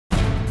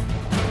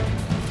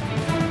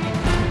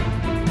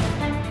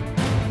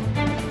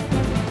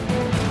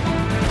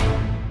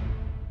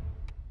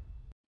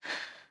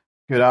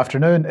Good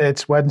afternoon.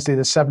 It's Wednesday,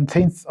 the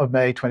 17th of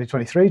May,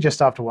 2023, just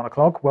after 1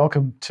 o'clock.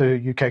 Welcome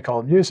to UK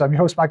Column News. I'm your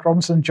host, Mike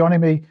Robinson. Joining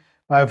me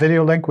via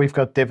video link, we've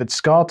got David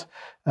Scott,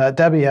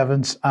 Debbie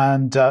Evans,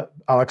 and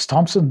Alex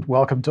Thompson.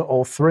 Welcome to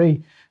all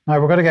three.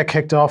 Now, we're going to get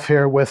kicked off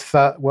here with,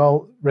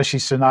 Rishi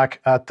Sunak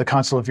at the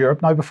Council of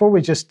Europe. Now, before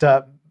we just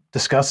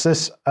discuss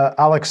this,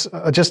 Alex,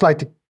 I'd just like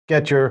to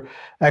get your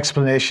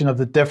explanation of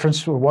the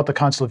difference for what the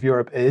Council of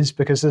Europe is,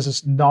 because this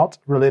is not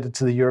related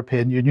to the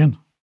European Union.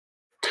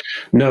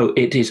 No,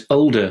 it is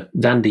older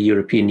than the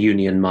European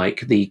Union,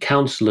 Mike. The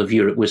Council of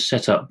Europe was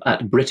set up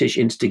at British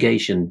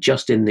instigation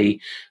just in the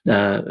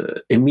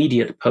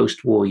immediate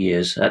post-war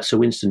years at Sir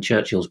Winston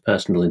Churchill's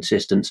personal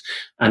insistence.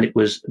 And it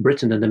was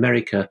Britain and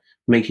America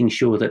making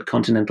sure that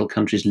continental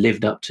countries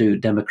lived up to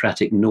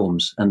democratic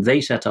norms. And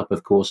they set up,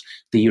 of course,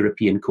 the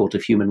European Court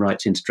of Human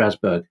Rights in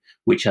Strasbourg,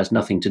 which has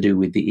nothing to do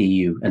with the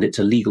EU. And it's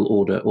a legal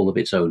order all of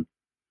its own.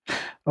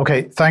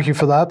 Okay, thank you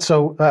for that.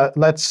 So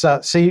let's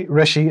see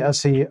Rishi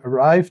as he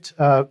arrived.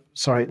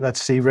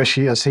 Let's see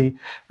Rishi as he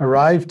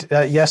arrived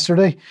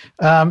yesterday.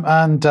 He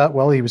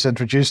was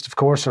introduced, of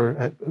course,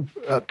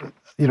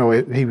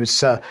 he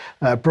was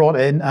brought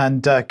in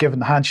and given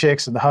the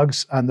handshakes and the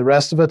hugs and the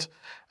rest of it.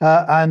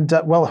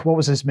 What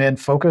was his main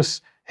focus?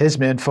 His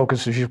main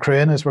focus was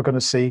Ukraine, as we're going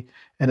to see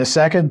in a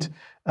second.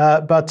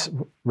 But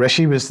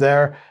Rishi was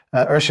there.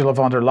 Ursula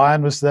von der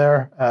Leyen was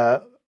there.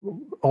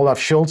 Olaf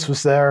Scholz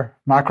was there,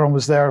 Macron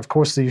was there, of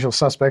course the usual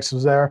suspects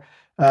was there.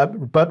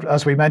 But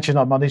as we mentioned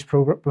on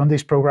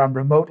Monday's program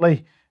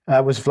remotely,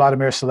 was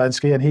Vladimir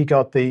Zelensky, and he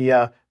got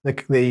the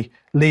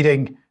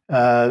leading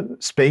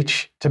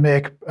speech to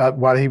make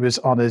while he was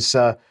on his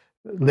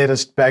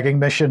latest begging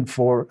mission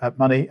for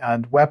money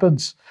and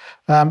weapons.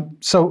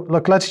 So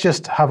look, let's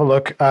just have a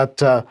look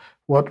at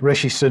what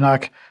Rishi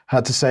Sunak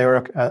had to say,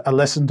 or a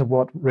listen to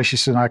what Rishi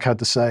Sunak had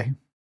to say.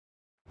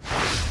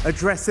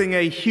 Addressing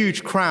a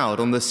huge crowd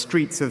on the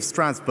streets of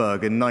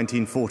Strasbourg in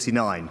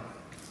 1949,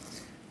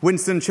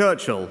 Winston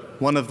Churchill,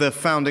 one of the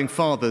founding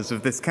fathers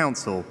of this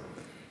council,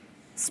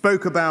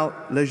 spoke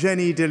about le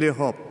génie de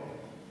l'Europe.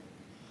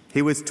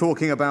 He was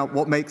talking about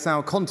what makes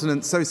our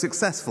continent so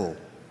successful,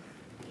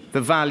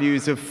 the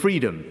values of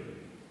freedom,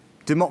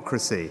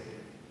 democracy,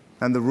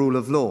 and the rule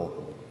of law.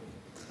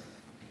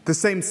 The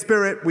same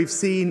spirit we've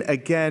seen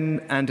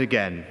again and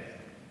again,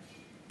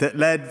 that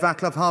led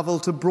Václav Havel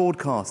to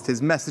broadcast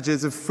his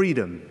messages of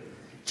freedom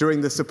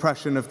during the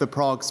suppression of the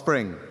Prague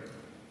Spring,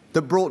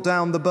 that brought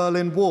down the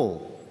Berlin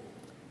Wall,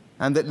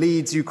 and that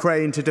leads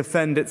Ukraine to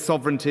defend its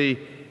sovereignty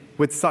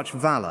with such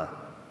valor,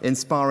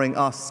 inspiring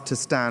us to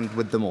stand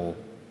with them all.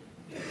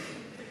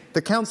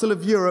 The Council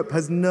of Europe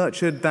has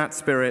nurtured that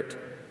spirit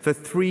for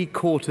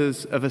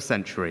 3/4 of a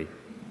century,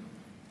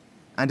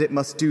 and it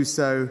must do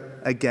so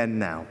again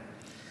now.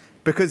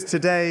 Because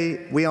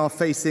today we are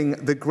facing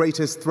the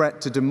greatest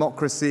threat to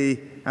democracy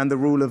and the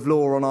rule of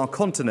law on our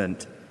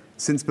continent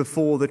since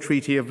before the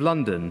Treaty of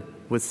London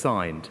was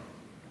signed.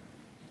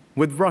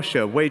 With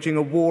Russia waging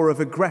a war of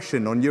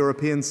aggression on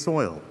European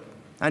soil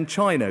and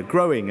China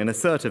growing in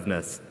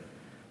assertiveness,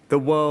 the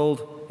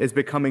world is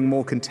becoming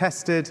more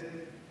contested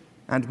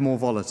and more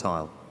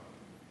volatile.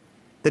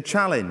 The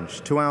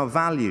challenge to our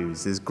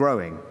values is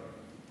growing,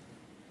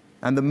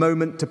 and the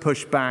moment to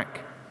push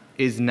back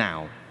is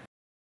now.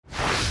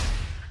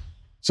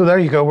 So there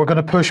you go. We're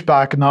going to push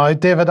back now.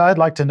 David, I'd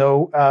like to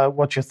know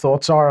what your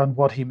thoughts are on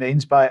what he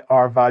means by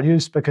our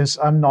values, because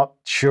I'm not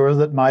sure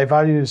that my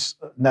values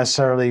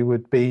necessarily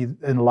would be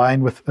in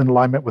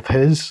alignment with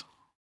his.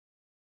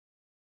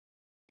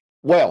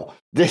 Well,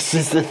 this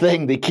is the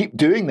thing. They keep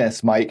doing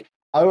this, Mike.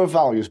 Our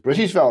values,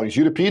 British values,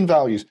 European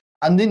values,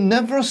 and they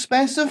never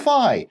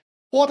specify.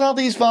 What are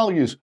these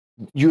values?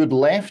 You'd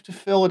left to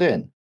fill it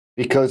in,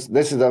 because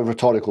this is a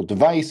rhetorical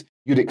device.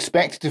 You'd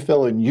expect to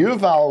fill in your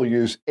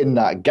values in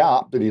that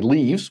gap that he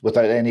leaves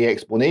without any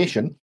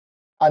explanation,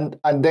 and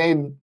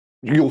then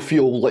you'll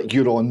feel like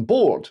you're on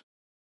board.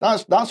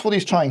 That's what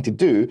he's trying to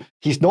do.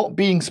 He's not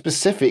being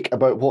specific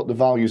about what the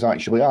values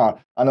actually are.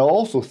 And I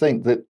also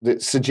think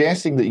that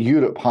suggesting that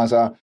Europe has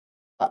a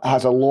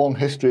long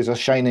history as a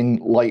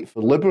shining light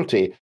for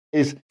liberty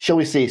is, shall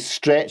we say,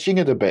 stretching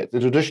it a bit. The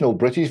traditional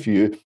British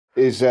view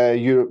is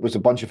Europe was a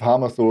bunch of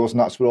hammer throwers, and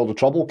that's where all the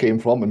trouble came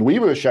from, and we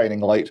were a shining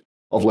light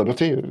of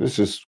liberty. This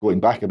is going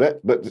back a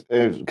bit, but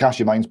cast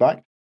your minds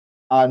back.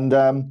 And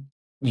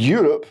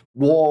Europe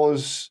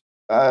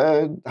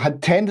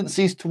had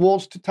tendencies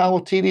towards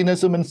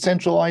totalitarianism and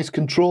centralized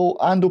control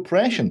and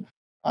oppression.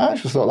 I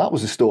actually thought that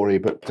was a story,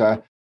 but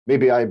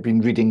maybe I've been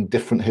reading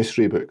different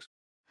history books.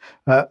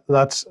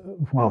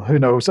 Who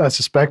knows? I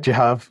suspect you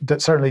have.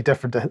 Certainly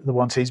different to the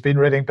ones he's been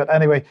reading. But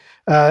anyway,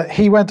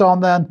 he went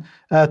on then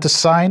to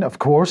sign, of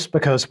course,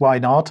 because why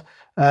not,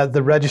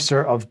 the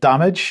Register of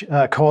Damage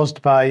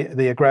caused by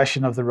the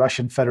aggression of the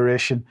Russian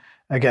Federation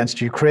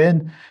against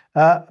Ukraine.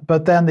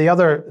 But then the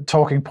other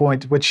talking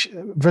point, which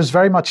was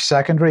very much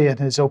secondary in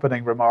his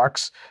opening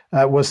remarks,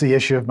 was the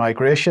issue of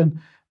migration.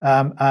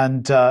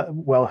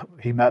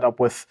 He met up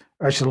with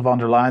Ursula von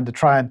der Leyen to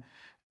try and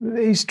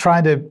he's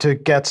trying to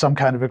get some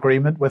kind of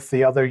agreement with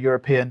the other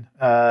European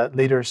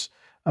leaders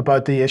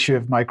about the issue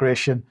of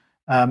migration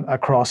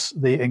across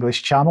the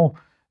English Channel.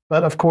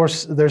 But of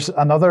course, there's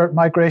another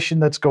migration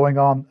that's going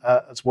on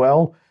as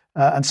well.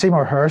 And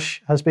Seymour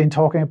Hersh has been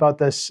talking about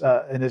this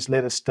in his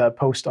latest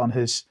post on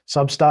his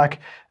Substack,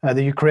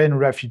 the Ukraine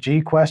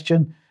refugee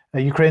question.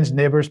 Ukraine's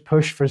neighbours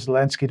push for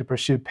Zelensky to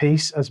pursue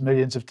peace as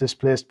millions of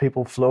displaced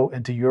people flow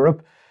into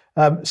Europe.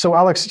 So,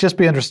 Alex, just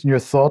be interested in your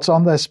thoughts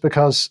on this,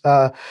 because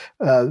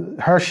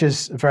Hersh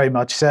is very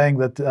much saying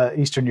that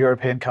Eastern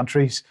European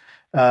countries,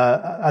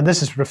 and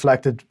this is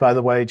reflected, by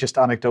the way, just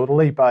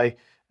anecdotally by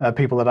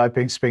people that I've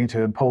been speaking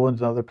to in Poland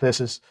and other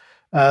places,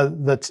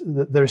 that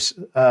there's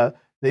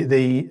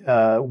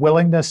the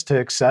willingness to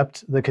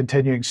accept the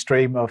continuing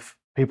stream of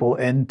people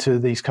into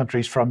these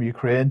countries from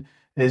Ukraine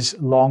is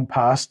long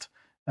past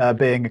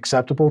being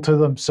acceptable to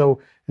them. So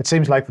it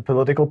seems like the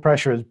political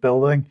pressure is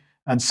building,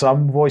 and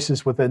some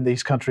voices within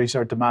these countries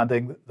are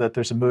demanding that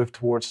there's a move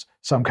towards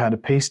some kind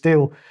of peace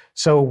deal.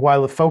 So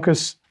while the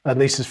focus, at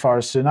least as far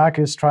as Sunak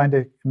is trying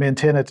to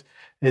maintain it,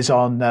 is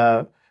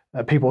on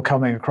people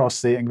coming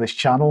across the English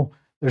Channel,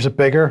 there's a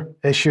bigger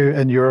issue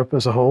in Europe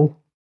as a whole.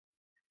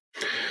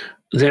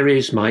 There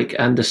is, Mike,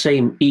 and the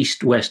same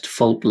east-west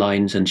fault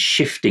lines and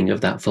shifting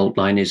of that fault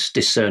line is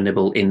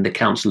discernible in the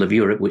Council of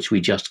Europe, which we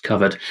just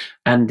covered,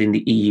 and in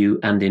the EU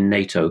and in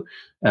NATO.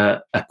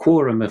 A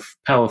quorum of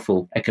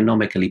powerful,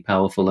 economically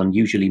powerful, and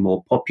usually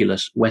more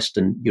populous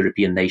Western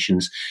European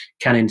nations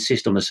can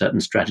insist on a certain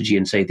strategy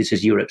and say this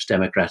is Europe's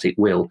democratic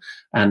will,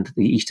 and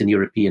the Eastern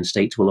European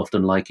states will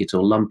often like it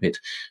or lump it.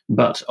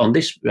 But on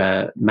this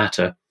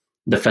matter,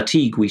 the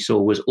fatigue we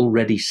saw was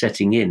already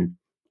setting in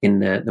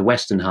the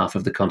western half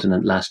of the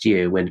continent last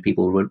year, when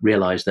people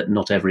realized that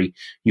not every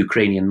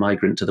Ukrainian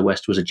migrant to the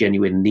West was a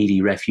genuine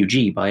needy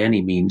refugee by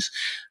any means.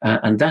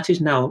 And that is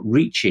now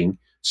reaching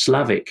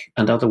Slavic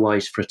and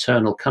otherwise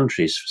fraternal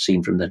countries,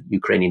 seen from the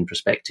Ukrainian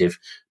perspective,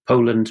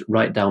 Poland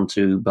right down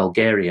to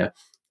Bulgaria.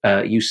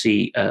 You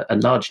see a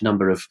large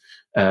number of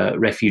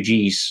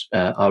refugees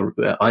are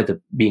either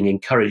being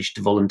encouraged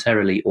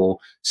voluntarily or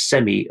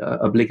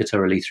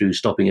semi-obligatorily through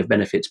stopping of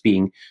benefits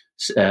being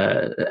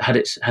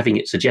having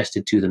it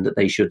suggested to them that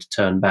they should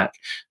turn back.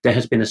 There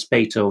has been a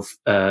spate of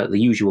the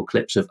usual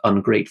clips of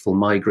ungrateful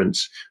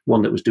migrants.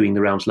 One that was doing the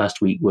rounds last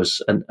week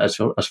was, as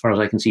far as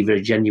I can see,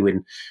 very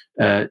genuine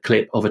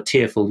clip of a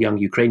tearful young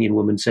Ukrainian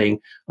woman saying,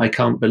 "I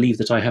can't believe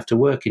that I have to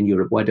work in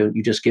Europe. Why don't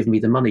you just give me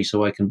the money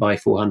so I can buy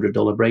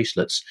 $400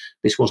 bracelets?"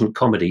 This wasn't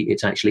comedy.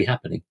 It's actually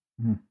happening.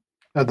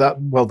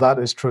 That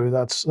is true.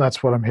 That's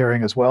what I'm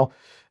hearing as well.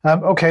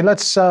 Okay,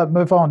 let's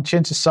move on,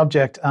 change the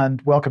subject,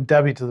 and welcome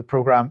Debbie to the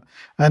programme.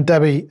 And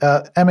Debbie,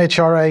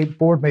 MHRA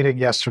board meeting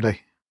yesterday.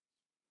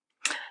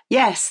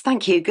 Yes,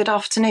 thank you. Good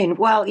afternoon.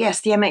 Well,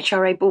 yes, the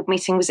MHRA board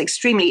meeting was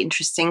extremely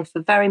interesting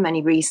for very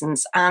many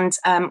reasons. And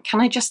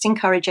can I just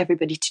encourage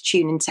everybody to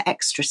tune into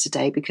Extra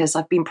today, because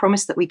I've been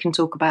promised that we can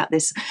talk about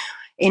this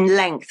in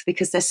length,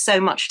 because there's so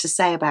much to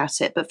say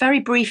about it. But very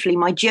briefly,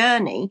 my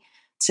journey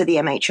to the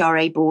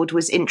MHRA board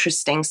was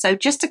interesting. So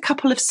just a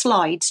couple of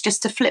slides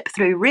just to flip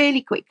through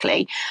really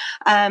quickly.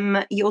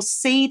 You'll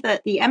see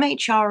that the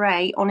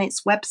MHRA on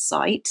its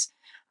website,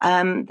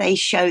 they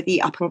show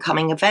the up and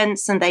coming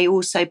events, and they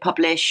also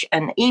publish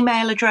an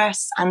email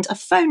address and a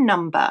phone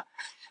number.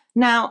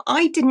 Now,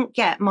 I didn't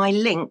get my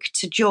link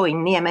to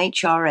join the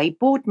MHRA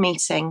board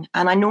meeting,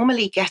 and I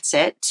normally get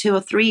it 2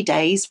 or 3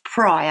 days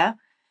prior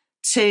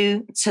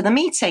to the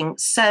meeting.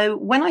 So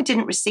when I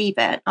didn't receive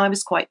it, I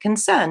was quite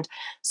concerned.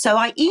 So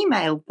I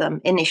emailed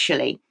them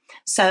initially.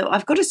 So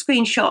I've got a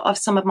screenshot of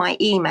some of my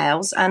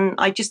emails, and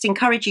I just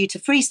encourage you to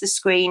freeze the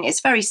screen.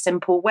 It's very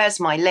simple. Where's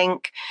my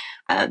link?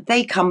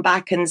 They come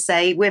back and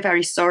say, we're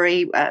very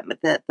sorry,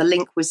 the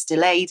link was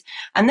delayed.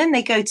 And then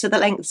they go to the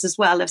lengths as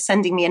well of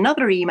sending me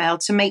another email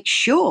to make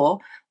sure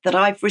that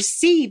I've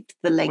received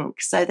the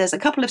link. So there's a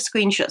couple of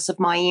screenshots of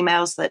my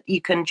emails that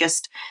you can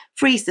just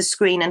freeze the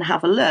screen and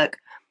have a look.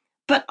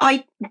 But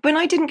when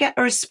I didn't get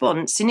a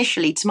response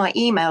initially to my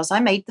emails, I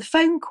made the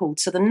phone call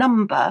to the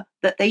number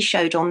that they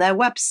showed on their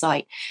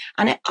website.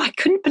 And I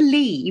couldn't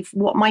believe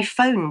what my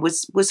phone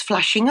was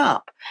flashing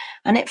up.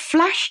 And it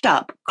flashed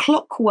up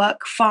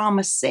Clockwork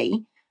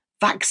Pharmacy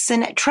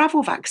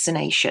travel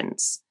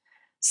vaccinations.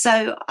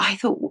 So I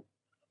thought,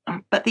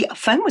 but the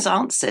phone was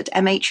answered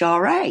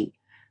MHRA.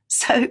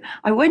 So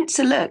I went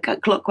to look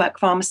at Clockwork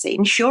Pharmacy,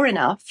 and sure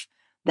enough,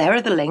 there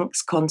are the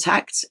links,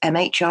 contact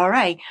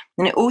MHRA.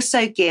 And it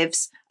also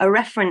gives a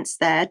reference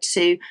there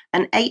to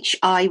an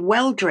H.I.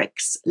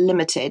 Weldricks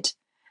Limited.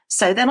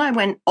 So then I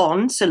went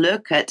on to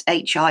look at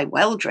H.I.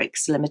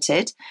 Weldricks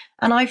Limited,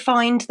 and I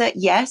find that,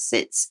 yes,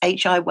 it's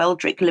H.I.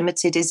 Weldrick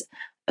Limited is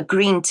a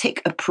green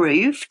tick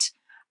approved,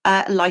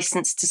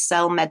 licensed to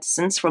sell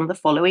medicines from the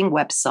following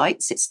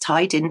websites. It's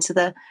tied into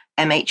the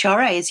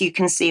MHRA, as you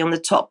can see on the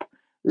top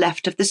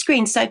left of the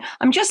screen. So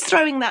I'm just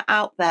throwing that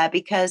out there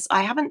because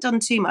I haven't done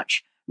too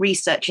much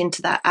research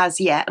into that as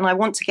yet, and I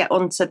want to get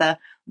onto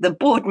the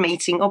board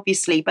meeting,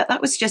 obviously, but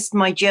that was just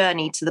my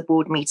journey to the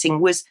board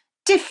meeting was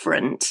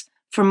different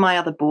from my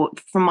other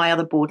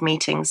board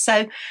meetings.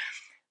 So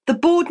The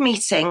board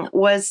meeting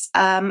was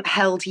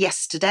held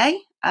yesterday.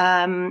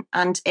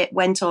 And it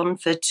went on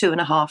for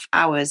 2.5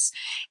 hours.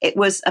 It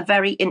was a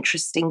very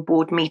interesting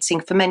board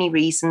meeting for many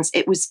reasons.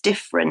 It was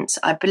different.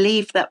 I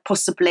believe that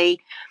possibly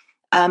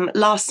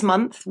last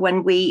month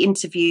when we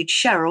interviewed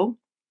Cheryl,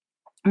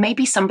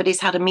 maybe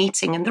somebody's had a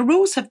meeting and the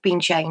rules have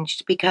been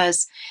changed,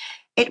 because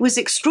it was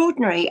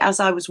extraordinary as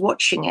I was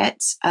watching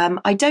it.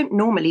 I don't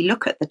normally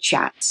look at the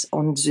chat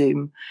on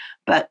Zoom,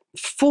 but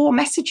 4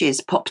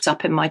 messages popped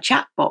up in my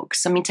chat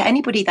box. I mean, to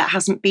anybody that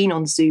hasn't been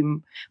on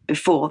Zoom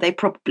before, they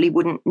probably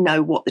wouldn't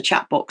know what the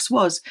chat box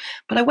was.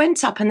 But I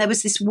went up and there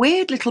was this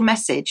weird little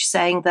message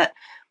saying that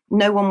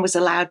no one was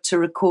allowed to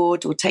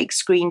record or take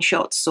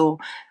screenshots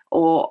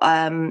or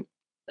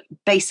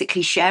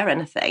basically share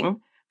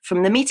anything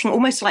from the meeting,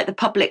 almost like the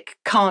public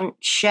can't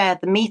share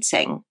the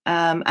meeting.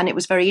 And it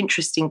was very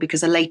interesting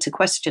because a later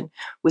question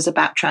was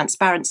about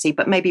transparency,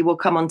 but maybe we'll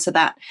come on to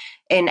that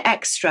in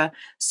extra.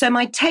 So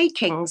my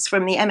takings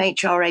from the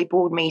MHRA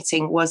board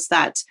meeting was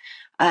that,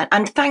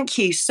 and thank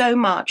you so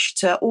much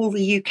to all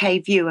the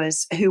UK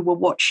viewers who were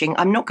watching.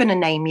 I'm not going to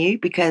name you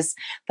because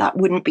that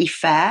wouldn't be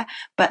fair,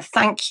 but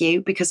thank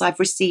you because I've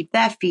received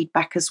their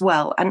feedback as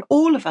well. And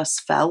all of us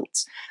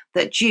felt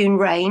that June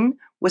Raine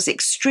was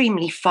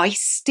extremely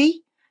feisty.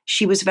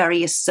 She was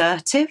very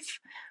assertive.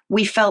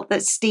 We felt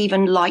that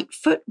Stephen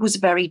Lightfoot was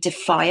very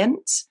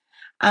defiant.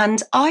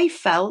 And I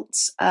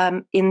felt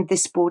in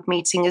this board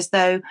meeting as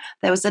though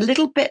there was a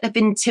little bit of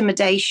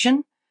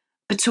intimidation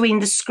between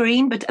the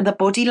screen, but the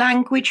body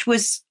language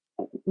was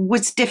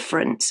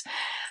different.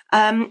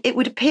 It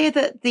would appear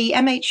that the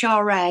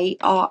MHRA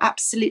are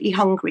absolutely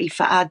hungry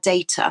for our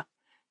data.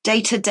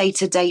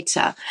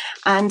 Data.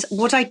 And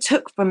what I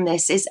took from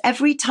this is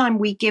every time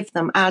we give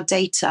them our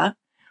data,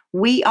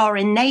 we are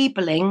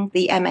enabling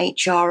the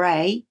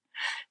MHRA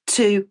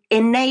to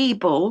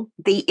enable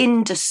the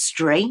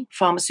industry,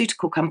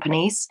 pharmaceutical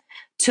companies,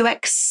 to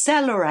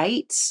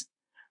accelerate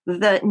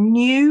the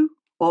new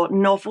or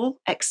novel,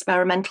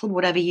 experimental,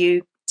 whatever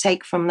you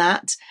take from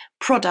that,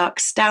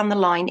 products down the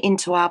line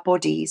into our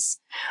bodies.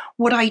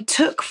 What I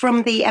took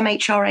from the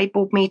MHRA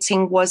board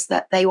meeting was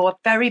that they were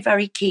very,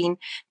 very keen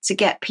to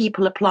get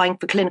people applying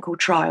for clinical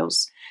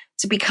trials.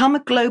 To become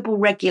a global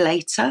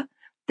regulator,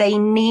 they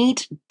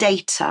need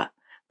data.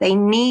 They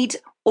need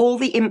all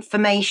the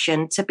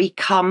information to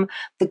become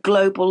the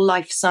global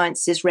life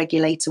sciences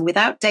regulator.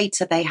 Without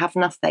data, they have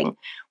nothing.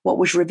 What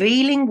was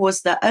revealing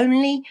was that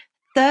only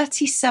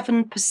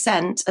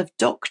 37% of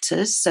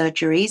doctors'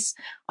 surgeries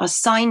are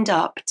signed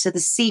up to the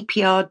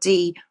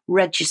CPRD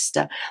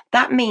register.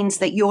 That means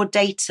that your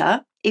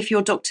data, if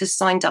your doctor's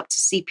signed up to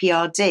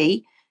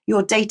CPRD,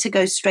 your data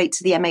goes straight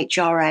to the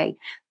MHRA.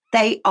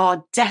 They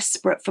are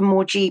desperate for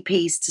more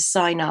GPs to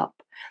sign up.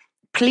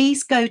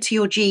 Please go to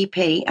your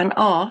GP and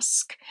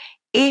ask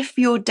if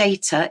your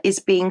data is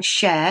being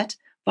shared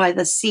by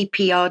the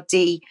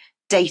CPRD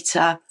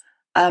data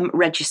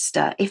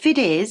register. If it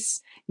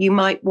is, you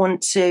might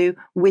want to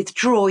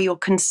withdraw your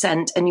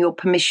consent and your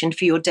permission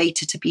for your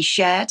data to be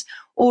shared,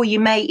 or you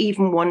may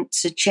even want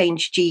to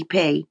change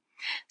GP.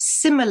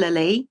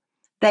 Similarly,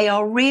 they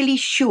are really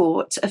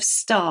short of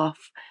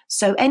staff.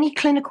 So any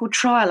clinical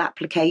trial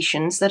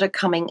applications that are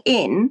coming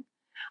in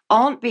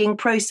aren't being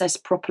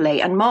processed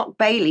properly. And Mark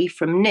Bailey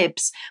from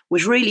NIBS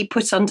was really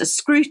put under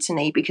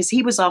scrutiny because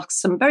he was asked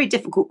some very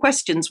difficult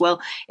questions.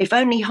 Well, if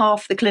only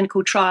half the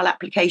clinical trial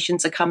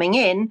applications are coming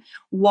in,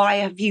 why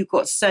have you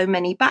got so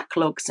many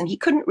backlogs? And he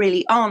couldn't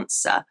really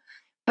answer.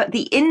 But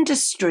the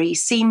industry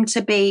seemed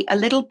to be a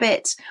little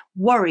bit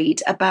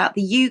worried about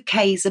the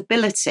UK's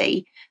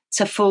ability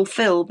to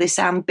fulfill this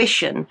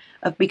ambition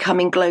of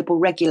becoming global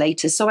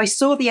regulators. So I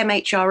saw the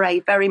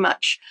MHRA very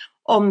much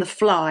on the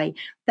fly.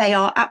 They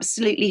are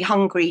absolutely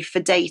hungry for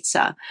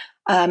data.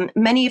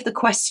 Many of the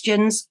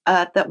questions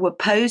that were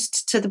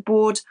posed to the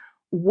board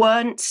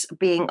weren't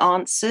being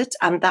answered,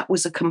 and that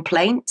was a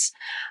complaint.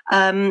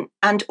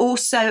 And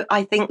also,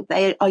 I think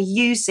they are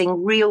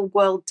using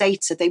real-world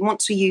data. They want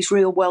to use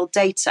real-world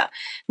data.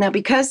 Now,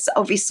 because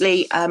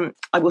obviously I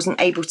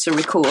wasn't able to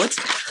record,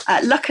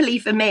 luckily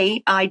for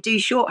me, I do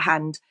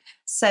shorthand.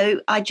 So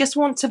I just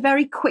want to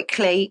very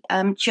quickly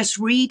just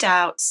read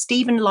out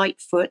Stephen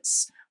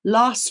Lightfoot's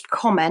last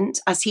comment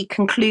as he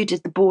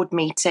concluded the board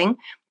meeting.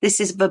 This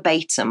is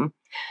verbatim.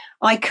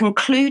 I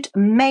conclude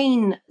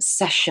main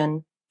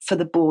session for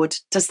the board.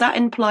 Does that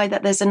imply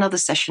that there's another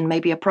session,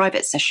 maybe a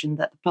private session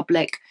that the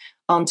public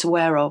aren't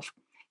aware of?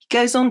 He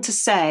goes on to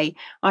say,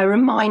 I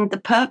remind the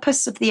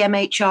purpose of the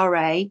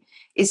MHRA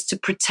is to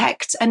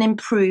protect and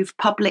improve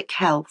public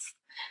health.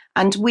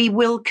 And we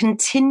will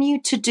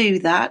continue to do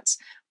that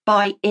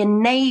by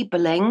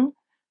enabling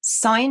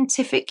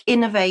scientific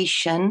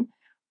innovation,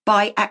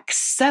 by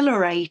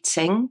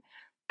accelerating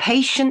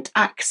patient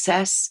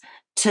access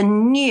to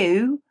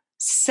new,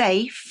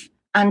 safe,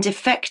 and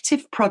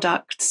effective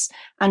products,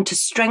 and to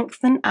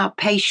strengthen our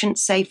patient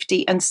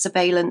safety and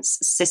surveillance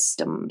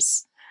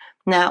systems.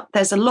 Now,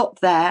 there's a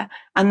lot there,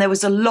 and there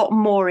was a lot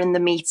more in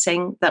the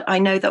meeting that I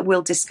know that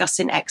we'll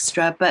discuss in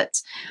extra,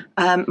 but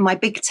my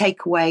big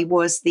takeaway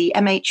was the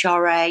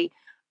MHRA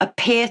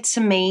appear to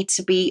me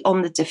to be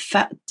on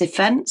the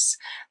defense.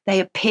 They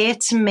appear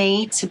to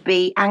me to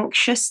be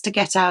anxious to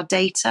get our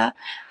data.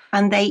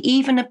 And they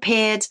even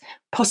appeared,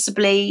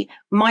 possibly,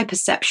 my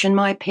perception,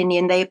 my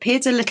opinion, they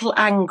appeared a little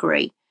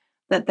angry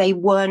that they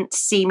weren't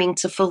seeming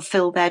to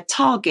fulfill their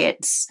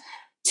targets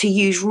to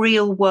use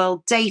real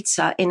world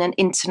data in an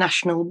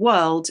international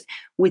world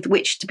with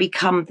which to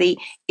become the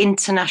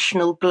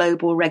international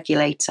global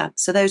regulator.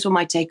 So those were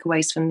my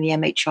takeaways from the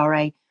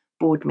MHRA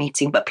board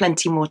meeting, but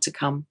plenty more to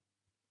come.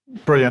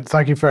 Brilliant.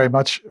 Thank you very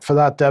much for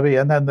that, Debbie.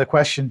 And then the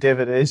question,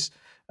 David, is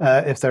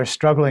if they're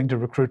struggling to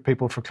recruit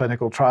people for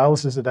clinical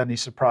trials, is it any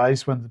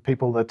surprise when the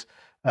people that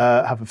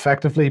have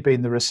effectively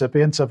been the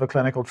recipients of a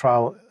clinical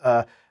trial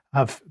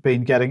have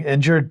been getting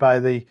injured by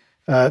the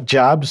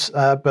jabs,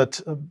 but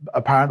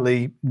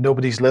apparently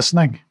nobody's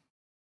listening?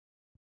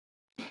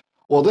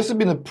 Well, this has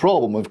been a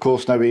problem, of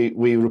course. Now,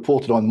 we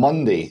reported on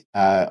Monday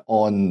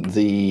on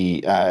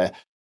the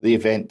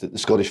event that the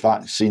Scottish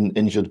Vaccine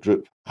Injured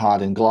Group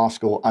had in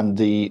Glasgow and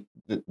the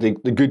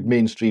good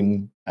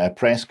mainstream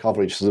press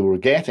coverage they were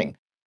getting.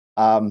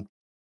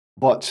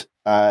 But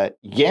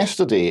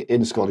yesterday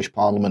in Scottish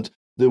Parliament,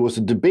 there was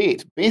a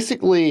debate,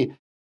 basically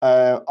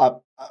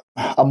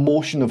a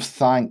motion of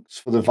thanks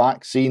for the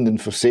vaccine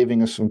and for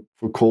saving us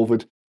for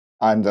COVID,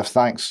 and of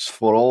thanks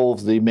for all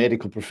of the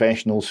medical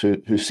professionals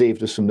who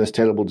saved us from this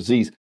terrible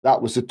disease.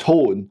 That was the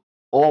tone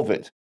of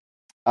it.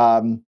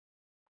 And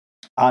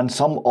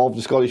some of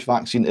the Scottish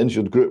Vaccine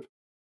Injured Group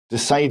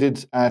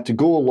decided to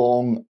go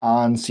along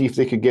and see if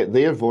they could get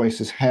their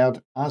voices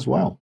heard as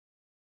well.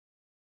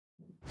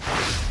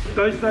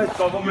 Does this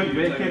government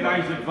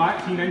recognise that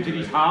vaccine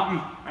injuries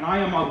happen? And I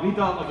am a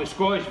leader of the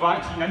Scottish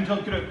Vaccine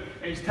Injured Group.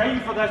 It's time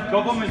for this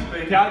government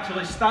to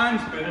actually stand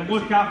and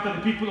look after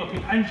the people that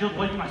have been injured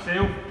like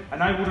myself,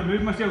 and I will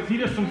remove myself.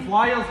 Here are some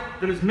flyers.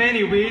 There is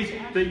many ways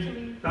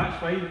that's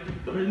fine.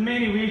 There is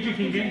many ways you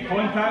can get in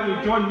contact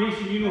with John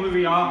Mason. You know who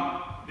we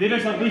are. There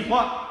is a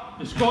leaflet.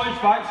 The Scottish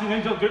Vaccine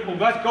Injured Group. Will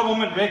this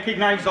government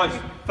recognise us?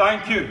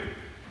 Thank you.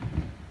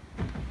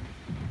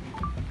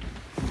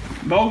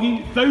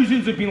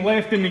 Thousands have been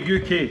left in the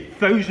UK.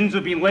 Thousands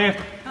have been left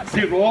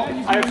to rot.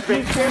 I have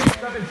spent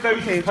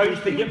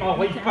 £77,000 to get my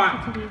life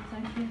back.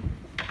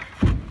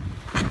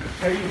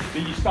 How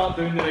do you start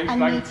doing the right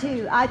thing? And me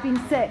too. I've been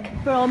sick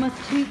for almost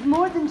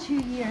more than 2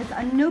 years,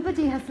 and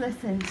nobody has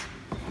listened.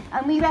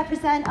 And we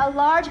represent a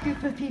large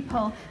group of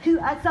people who,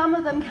 some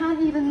of them,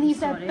 can't even leave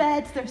their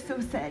beds. They're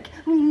so sick.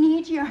 We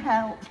need your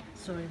help.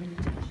 Sorry, we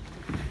need to.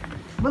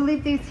 We'll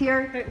leave these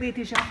here. Right,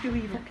 ladies, you have to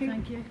leave, okay?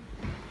 Thank you.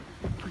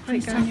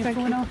 Please turn your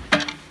phone off.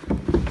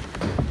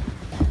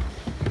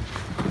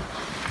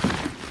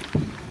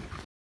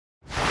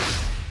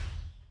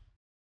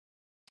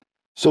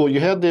 So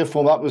you heard there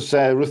from, that was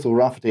Ruth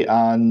O'Rafferty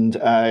and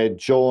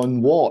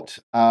John Watt,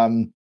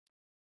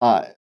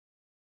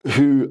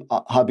 who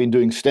have been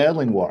doing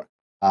sterling work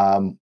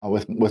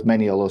with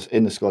many others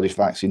in the Scottish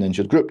Vaccine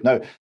Injured Group.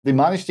 Now, they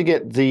managed to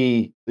get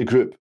the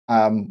group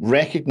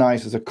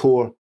recognised as a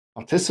core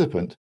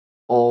participant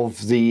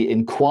of the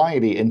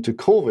inquiry into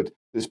COVID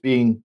that's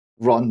being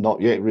run, not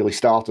yet really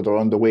started or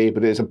underway,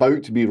 but it's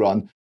about to be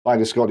run by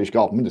the Scottish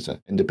Government. It's an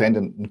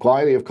independent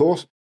inquiry, of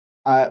course,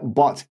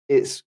 but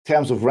its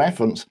terms of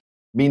reference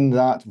mean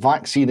that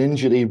vaccine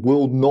injury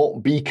will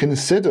not be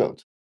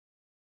considered,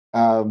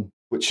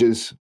 which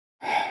is,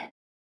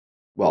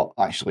 well,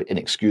 actually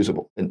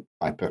inexcusable in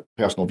my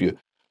personal view.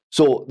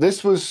 So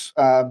this was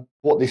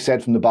what they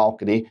said from the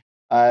balcony.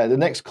 The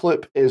next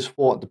clip is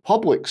what the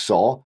public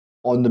saw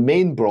on the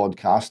main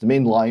broadcast, the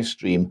main live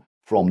stream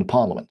from the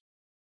Parliament.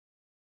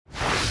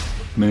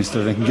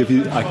 Minister, I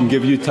can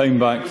give you time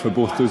back for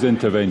both those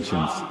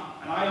interventions.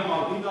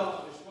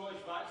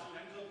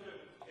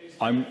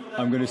 I'm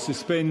going to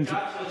suspend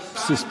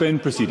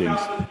proceedings.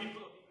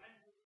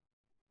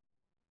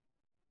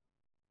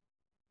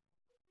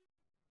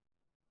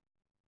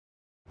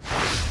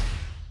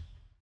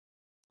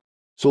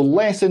 So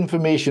less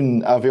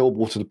information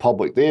available to the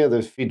public there.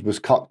 The feed was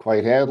cut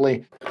quite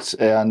early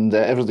and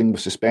everything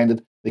was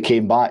suspended. They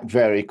came back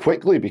very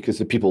quickly because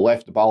the people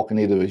left the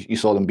balcony. You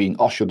saw them being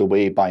ushered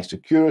away by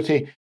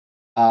security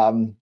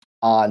and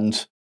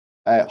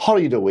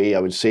hurried away, I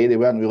would say. They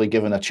weren't really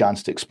given a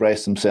chance to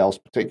express themselves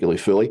particularly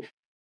fully.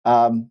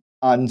 And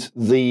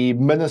the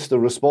minister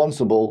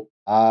responsible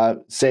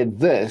said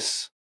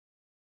this.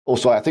 Oh,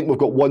 sorry, I think we've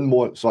got one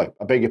more. Sorry,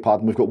 I beg your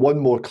pardon. We've got one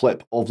more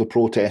clip of the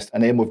protest,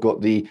 and then we've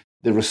got the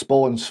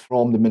response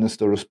from the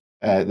minister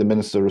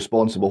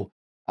responsible,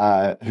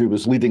 who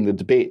was leading the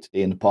debate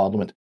in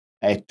Parliament,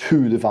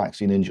 to the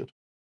vaccine injured.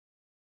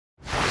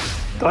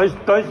 Does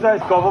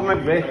this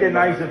government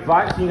recognise that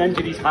vaccine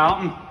injuries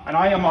happen? And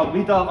I am a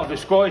leader of the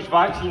Scottish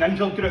Vaccine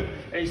Injured Group.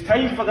 It's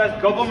time for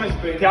this government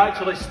to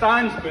actually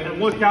stand and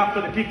look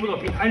after the people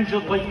that have been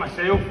injured like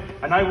myself,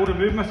 and I will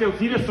remove myself.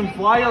 Here are some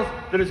flyers.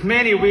 There is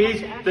many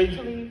ways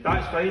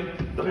that's fine.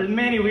 There is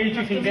many ways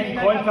you can get in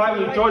contact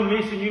with John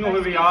Mason. You know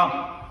who we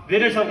are.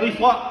 There is a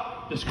leaflet.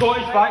 The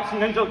Scottish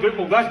Vaccine Injured Group.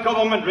 Will this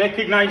government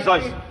recognise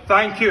us?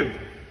 Thank you.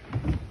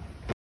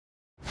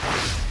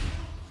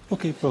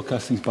 OK,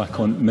 broadcasting's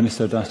back on.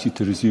 Minister, I'd ask you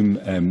to resume.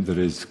 There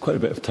is quite a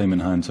bit of time in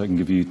hand, so I can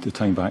give you the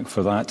time back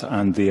for that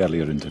and the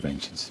earlier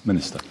interventions.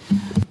 Minister.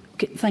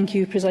 Thank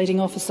you, Presiding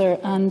Officer.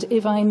 And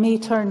if I may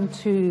turn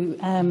to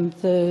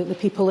the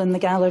people in the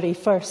gallery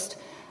first.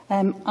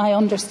 I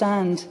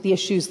understand the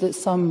issues that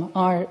some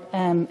are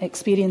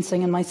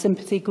experiencing, and my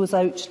sympathy goes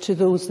out to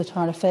those that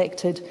are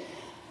affected.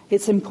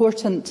 It's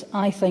important,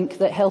 I think,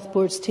 that health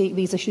boards take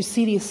these issues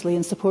seriously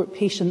and support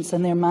patients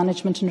in their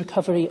management and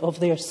recovery of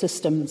their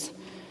symptoms.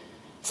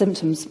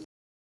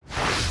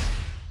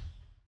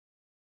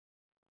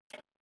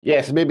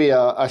 Yes, maybe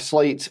a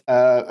slight,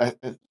 a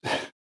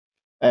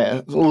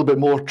little bit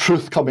more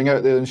truth coming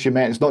out there than she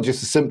meant. It's not just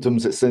the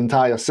symptoms, it's the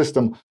entire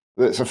system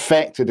that's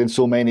affected in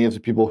so many of the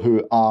people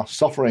who are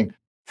suffering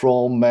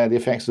from the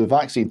effects of the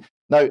vaccine.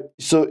 Now,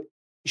 so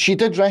she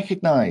did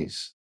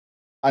recognise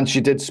and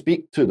she did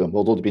speak to them,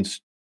 although they've been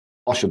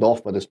ushered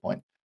off by this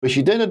point. But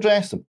she did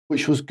address them,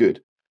 which was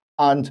good.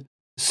 And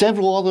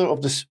several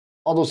others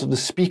of the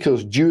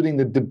speakers during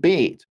the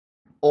debate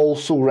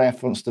also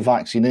referenced the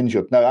vaccine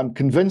injured. Now, I'm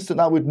convinced that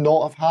that would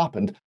not have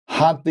happened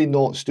had they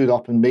not stood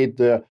up and made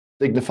their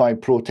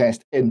dignified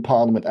protest in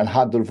Parliament and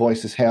had their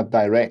voices heard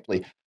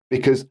directly,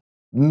 because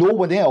no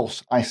one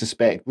else, I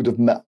suspect, would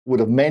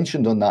have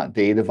mentioned on that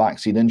day the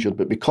vaccine injured.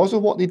 But because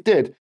of what they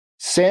did,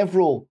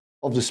 several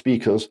of the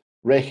speakers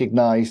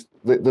recognised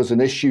that there's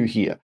an issue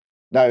here.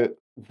 Now,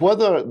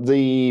 whether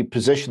the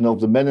position of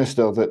the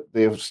Minister that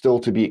they're still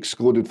to be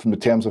excluded from the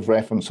terms of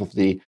reference of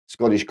the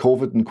Scottish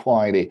COVID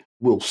inquiry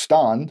will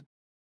stand,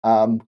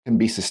 can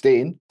be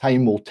sustained,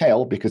 time will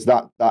tell, because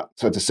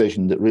that's a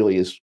decision that really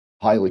is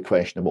highly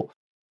questionable.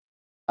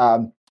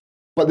 But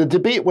the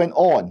debate went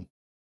on.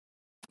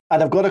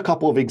 And I've got a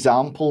couple of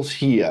examples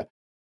here.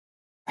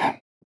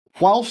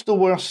 Whilst there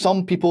were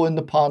some people in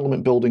the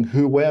Parliament building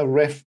who were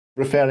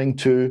referring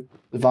to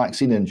the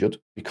vaccine injured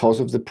because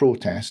of the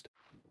protest,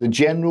 the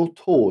general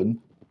tone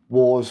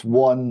was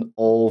one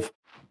of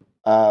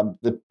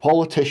the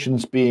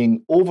politicians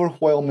being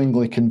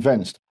overwhelmingly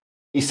convinced.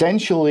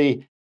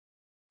 Essentially,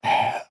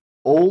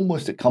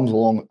 almost it comes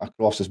along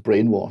across as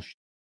brainwashed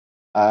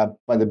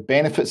by the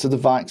benefits of the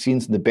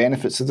vaccines and the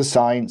benefits of the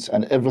science,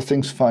 and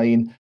everything's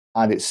fine.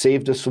 And it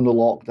saved us from the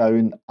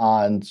lockdown,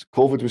 and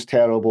COVID was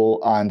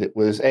terrible, and it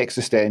was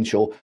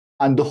existential,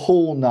 and the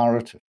whole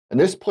narrative. And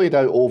this played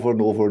out over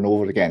and over and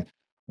over again,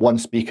 one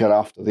speaker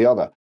after the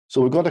other.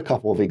 So we've got a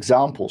couple of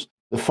examples.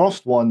 The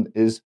first one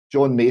is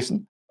John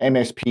Mason,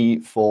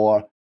 MSP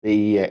for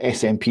the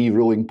SNP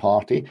ruling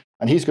party,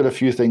 and he's got a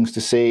few things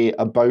to say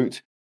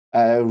about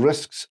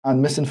risks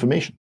and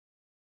misinformation.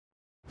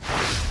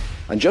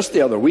 And just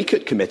the other week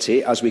at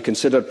committee, as we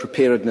considered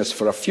preparedness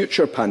for a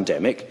future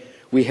pandemic,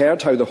 we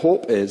heard how the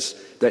hope is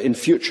that in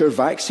future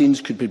vaccines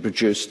could be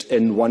produced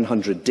in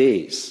 100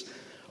 days,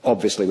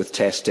 obviously with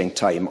testing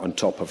time on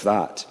top of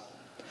that.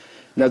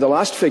 Now, the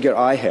last figure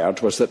I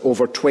heard was that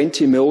over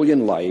 20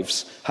 million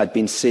lives had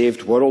been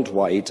saved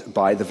worldwide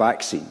by the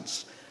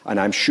vaccines, and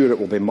I'm sure it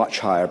will be much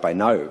higher by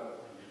now.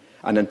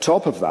 And on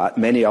top of that,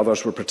 many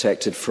others were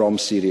protected from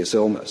serious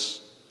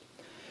illness.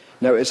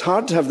 Now, it's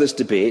hard to have this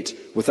debate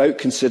without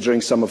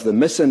considering some of the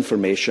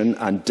misinformation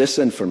and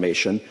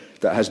disinformation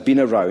that has been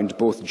around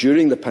both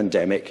during the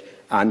pandemic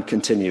and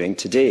continuing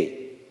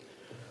today.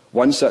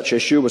 One such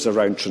issue was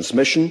around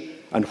transmission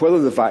and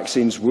whether the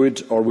vaccines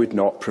would or would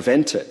not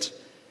prevent it.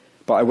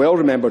 But I well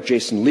remember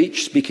Jason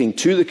Leach speaking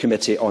to the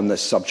committee on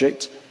this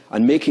subject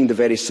and making the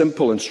very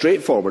simple and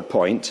straightforward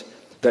point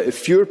that if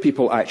fewer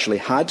people actually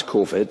had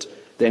COVID,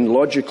 then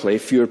logically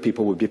fewer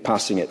people would be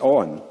passing it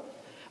on,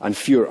 and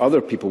fewer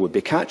other people would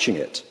be catching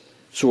it.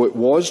 So it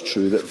was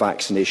true that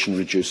vaccination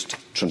reduced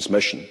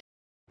transmission.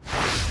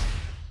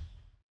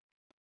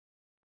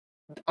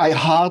 I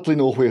hardly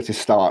know where to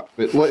start,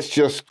 but let's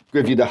just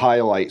give you the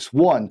highlights.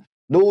 One,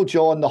 no,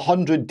 John, the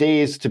 100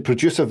 days to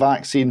produce a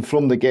vaccine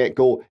from the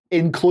get-go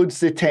includes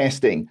the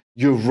testing.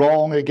 You're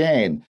wrong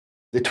again.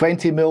 The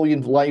 20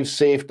 million lives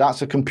saved,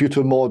 that's a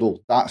computer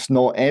model. That's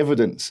not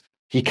evidence.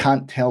 He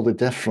can't tell the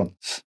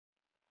difference.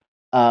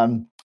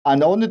 And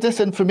on the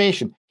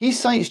disinformation, he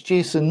cites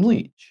Jason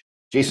Leach.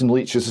 Jason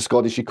Leach is the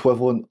Scottish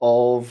equivalent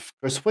of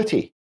Chris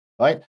Whitty,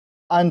 right?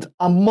 And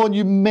a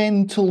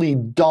monumentally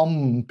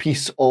dumb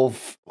piece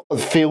of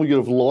failure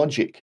of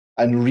logic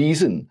and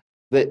reason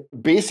that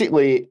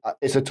basically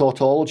is a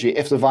tautology.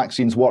 If the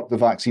vaccines work, the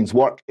vaccines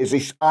work,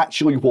 is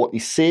actually what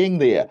he's saying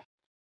there.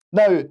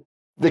 Now,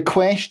 the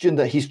question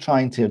that he's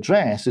trying to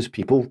address is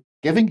people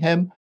giving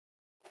him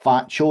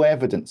factual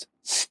evidence,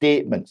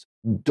 statements,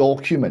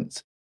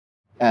 documents,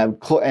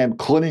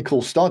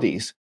 clinical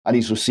studies, and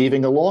he's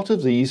receiving a lot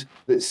of these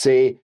that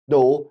say,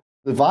 no,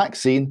 the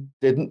vaccine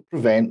didn't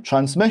prevent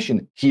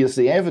transmission. Here's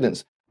the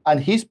evidence. And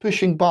he's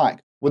pushing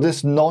back with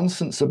this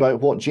nonsense about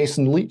what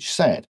Jason Leach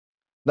said.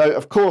 Now,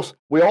 of course,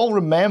 we all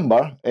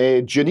remember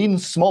Janine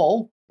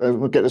Small,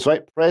 we'll get this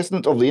right,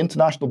 President of the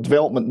International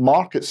Development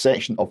Market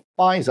section of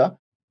Pfizer,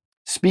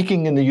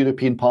 speaking in the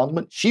European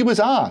Parliament. She was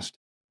asked,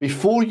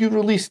 before you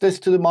released this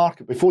to the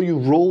market, before you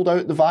rolled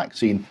out the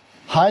vaccine,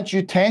 had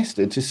you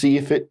tested to see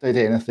if it did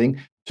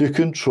anything to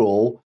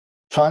control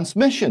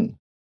transmission.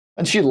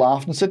 And she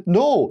laughed and said,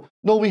 no,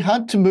 we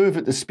had to move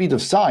at the speed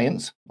of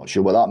science. Not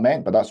sure what that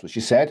meant, but that's what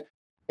she said,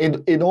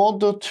 in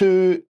order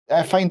to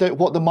find out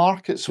what the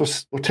markets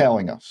were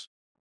telling us,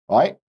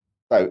 right?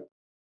 Now,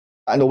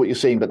 I know what you're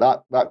saying,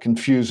 but that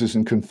confuses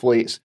and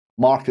conflates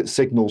market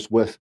signals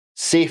with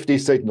safety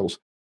signals.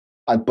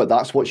 But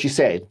that's what she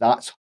said.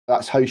 That's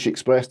how she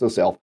expressed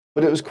herself.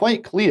 But it was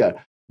quite clear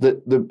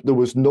that there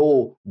was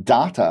no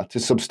data to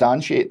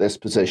substantiate this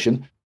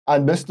position.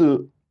 And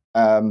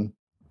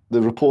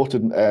the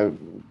reported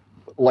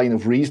line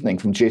of reasoning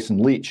from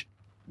Jason Leach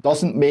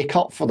doesn't make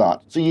up for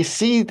that. So you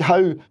see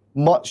how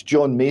much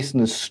John Mason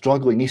is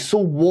struggling. He so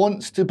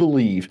wants to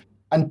believe,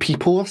 and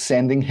people are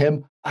sending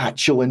him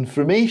actual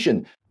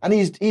information. And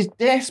he's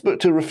desperate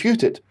to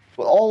refute it.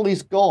 But all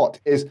he's got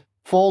is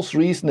false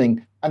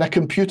reasoning and a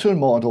computer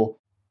model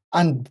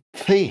and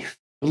faith,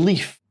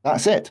 belief.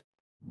 That's it.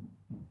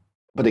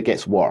 But it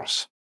gets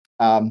worse.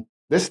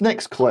 This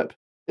next clip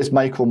is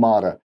Michael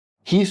Mara.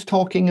 He's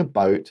talking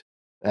about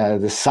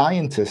the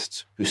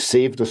scientists who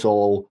saved us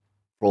all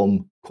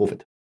from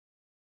COVID.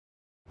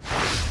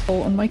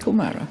 And Michael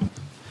Mara.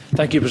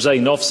 Thank you,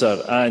 Presiding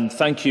Officer, and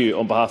thank you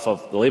on behalf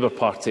of the Labour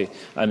Party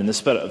and in the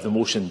spirit of the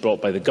motion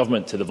brought by the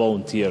Government to the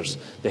volunteers,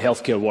 the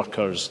healthcare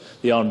workers,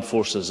 the armed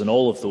forces and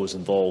all of those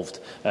involved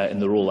in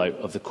the rollout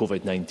of the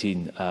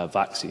COVID-19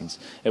 vaccines.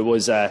 It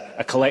was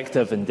a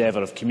collective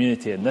endeavour of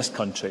community in this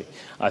country,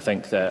 I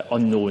think,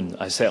 unknown,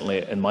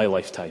 certainly in my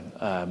lifetime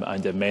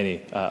and in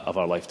many of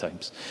our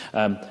lifetimes.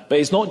 But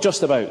it's not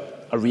just about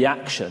a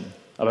reaction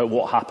about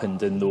what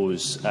happened in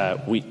those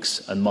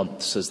weeks and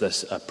months as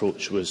this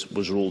approach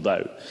was rolled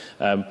out.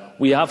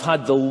 We have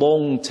had the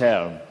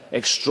long-term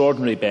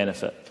extraordinary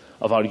benefit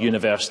of our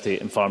university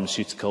and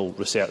pharmaceutical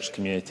research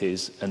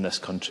communities in this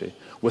country,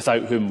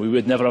 without whom we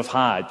would never have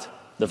had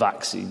the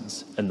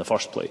vaccines in the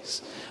first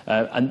place.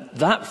 And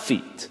that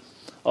feat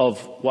of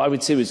what I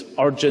would say was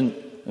urgent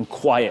and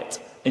quiet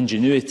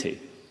ingenuity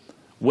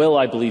will,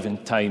 I believe,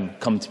 in time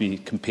come to be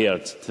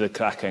compared to the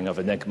cracking of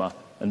Enigma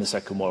in the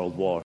Second World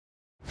War.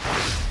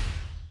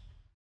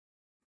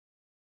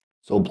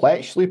 So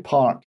Bletchley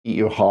Park, eat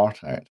your heart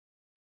out.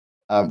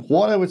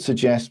 What I would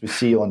suggest we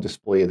see on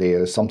display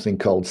there is something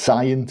called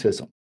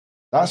scientism.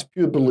 That's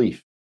pure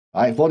belief.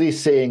 Right? What he's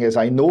saying is,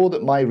 I know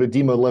that my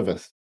Redeemer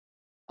liveth,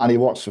 and he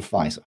works for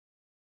Pfizer.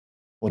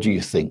 What do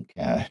you think,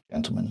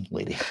 gentleman,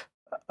 lady?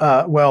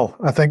 Well,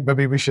 I think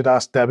maybe we should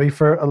ask Debbie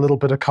for a little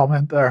bit of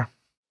comment there.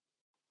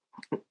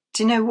 Do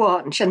you know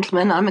what,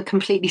 gentlemen? I'm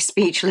completely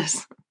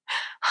speechless.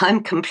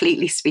 I'm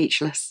completely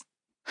speechless.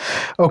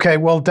 Okay,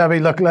 well, Debbie,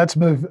 look, let's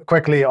move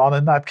quickly on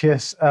in that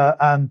case.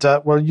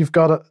 Well, you've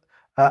got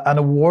an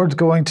award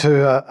going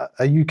to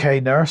a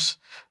UK nurse,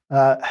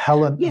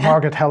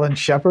 Margaret Helen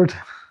Shepherd.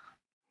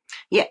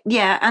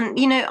 Yeah, and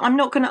I'm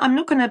not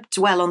gonna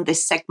dwell on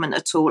this segment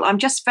at all. I'm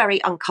just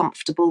very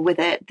uncomfortable with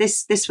it.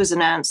 This was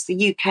announced.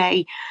 The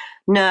UK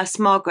nurse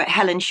Margaret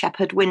Helen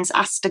Shepherd wins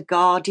Aster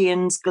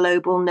Guardian's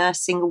Global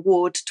Nursing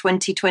Award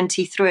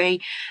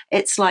 2023.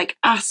 It's like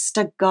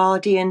Aster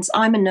Guardians.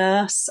 I'm a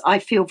nurse. I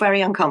feel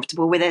very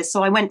uncomfortable with it.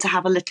 So I went to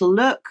have a little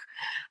look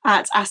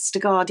at Aster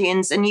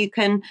Guardians, and you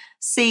can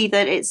see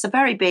that it's a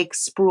very big,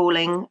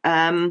 sprawling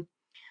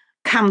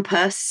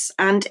campus,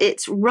 and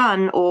it's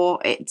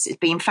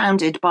being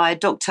founded by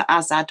Dr.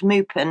 Azad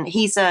Mupin.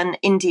 He's an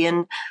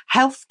Indian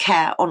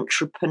healthcare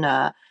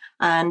entrepreneur,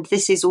 and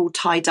this is all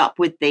tied up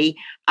with the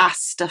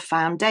Aster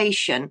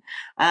Foundation.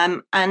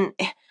 And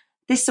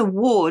this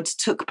award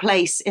took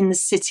place in the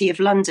City of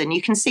London.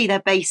 You can see they're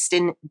based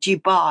in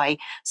Dubai.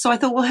 So I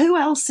thought, well, who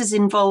else is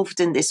involved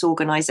in this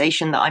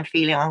organisation that I'm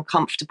feeling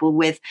uncomfortable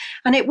with?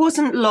 And it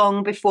wasn't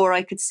long before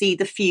I could see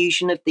the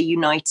fusion of the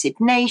United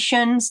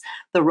Nations,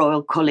 the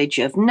Royal College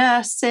of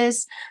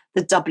Nurses,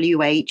 the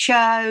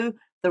WHO,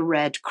 the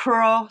Red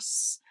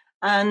Cross.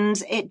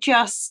 And it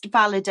just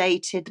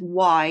validated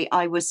why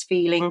I was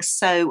feeling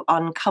so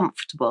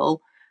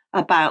uncomfortable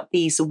about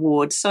these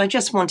awards. So I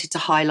just wanted to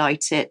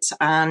highlight it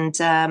and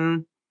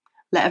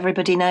let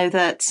everybody know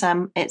that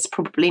it's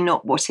probably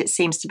not what it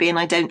seems to be. And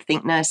I don't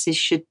think nurses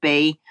should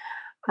be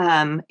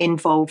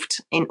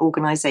involved in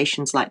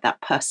organisations like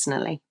that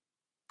personally.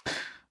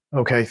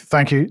 Okay,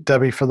 thank you,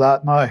 Debbie, for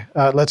that. Now,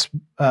 let's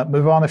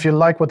move on. If you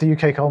like what the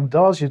UK Column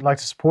does, you'd like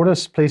to support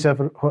us, please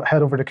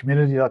head over to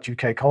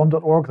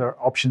community.ukcolumn.org. There are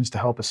options to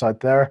help us out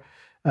there.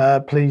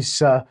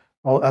 Please,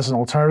 as an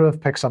alternative,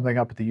 pick something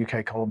up at the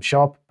UK Column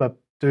shop, but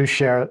do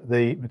share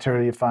the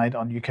material you find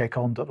on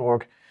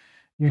ukcolumn.org,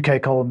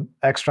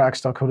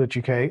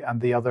 ukcolumnextracts.co.uk, and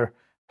the other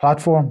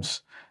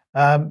platforms.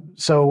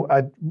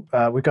 So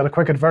we've got a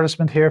quick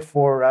advertisement here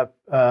for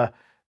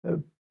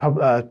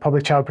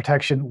Public Child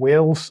Protection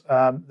Wales.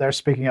 They're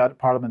speaking out at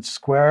Parliament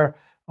Square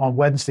on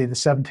Wednesday, the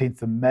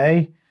 17th of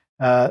May,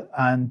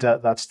 and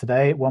that's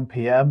today at 1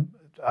 p.m.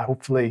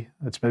 Hopefully,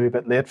 it's maybe a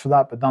bit late for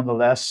that, but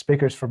nonetheless,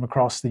 speakers from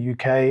across the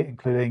UK,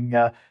 including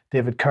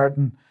David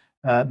Curtin,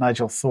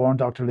 Nigel Thorne,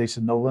 Dr.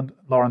 Lisa Nolan,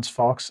 Lawrence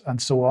Fox, and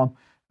so on.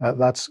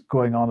 That's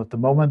going on at the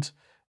moment.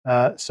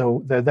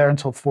 So they're there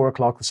until 4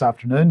 o'clock this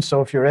afternoon.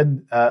 So if you're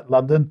in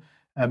London,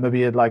 maybe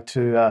you'd like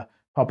to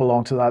pop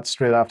along to that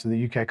straight after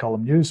the UK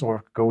Column News,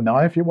 or go now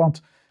if you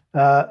want.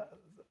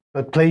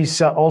 But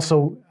please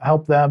also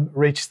help them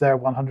reach their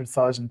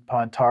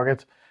 £100,000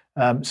 target.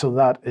 So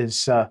that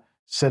is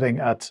sitting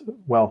at,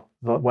 well,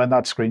 when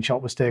that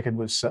screenshot was taken,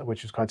 which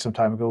was quite some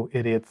time ago,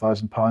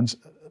 £88,000.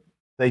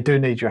 They do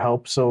need your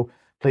help, so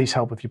please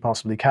help if you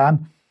possibly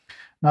can.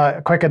 Now,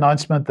 a quick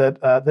announcement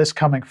that this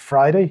coming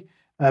Friday,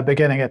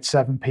 beginning at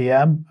 7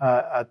 p.m.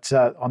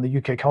 On the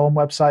UK Column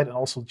website and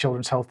also the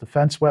Children's Health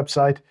Defence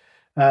website,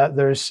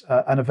 there's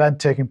an event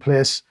taking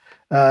place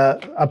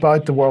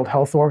about the World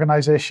Health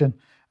Organization.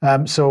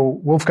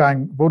 So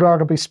Wolfgang Wodarg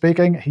will be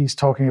speaking. He's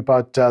talking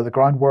about the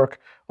groundwork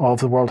of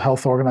the World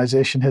Health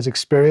Organization, his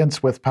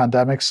experience with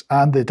pandemics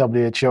and the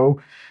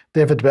WHO.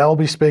 David Bell will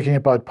be speaking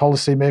about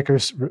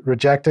policymakers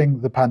rejecting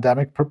the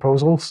pandemic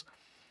proposals.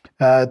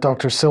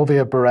 Dr.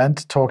 Sylvia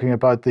Berendt talking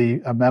about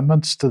the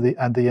amendments to the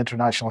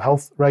international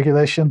health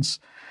regulations.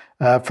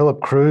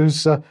 Philip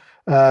Cruz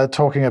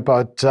talking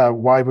about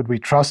why would we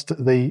trust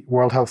the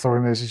World Health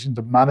Organization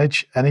to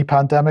manage any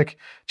pandemic.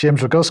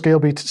 James Roguski will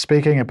be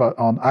speaking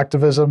on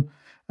activism,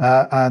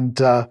 and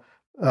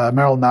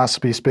Meryl Nass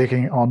will be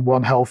speaking on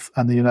One Health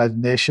and the United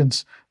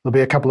Nations. There'll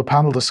be a couple of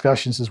panel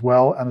discussions as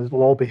well, and it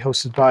will all be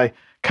hosted by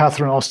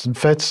Catherine Austin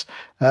Fitz.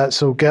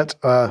 So get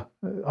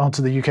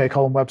onto the UK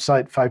Column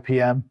website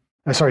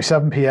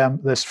 7 p.m.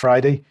 this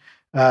Friday,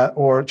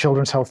 or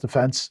Children's Health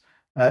Defence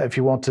if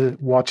you want to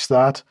watch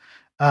that.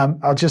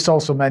 I'll just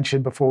also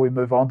mention before we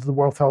move on to the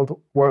World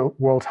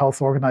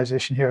Health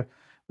Organization here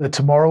that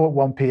tomorrow at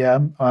 1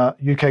 p.m.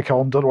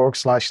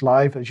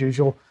 ukcolumn.org/live, as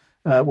usual,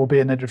 will be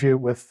an interview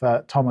with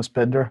Thomas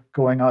Binder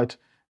going out,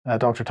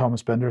 Dr.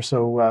 Thomas Binder.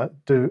 So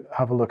do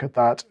have a look at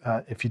that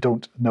if you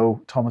don't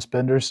know Thomas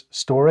Binder's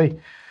story.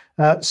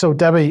 So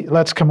Debbie,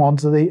 let's come on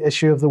to the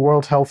issue of the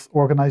World Health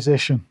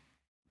Organization.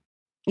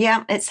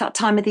 Yeah, it's that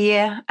time of the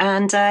year.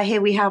 And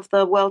here we have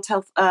the World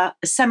Health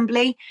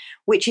Assembly,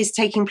 which is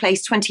taking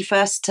place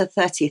 21st to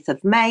 30th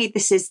of May.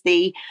 This is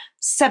the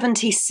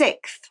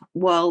 76th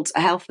World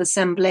Health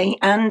Assembly.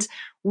 And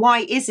why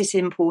is it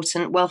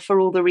important? Well,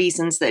 for all the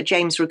reasons that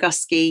James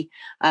Roguski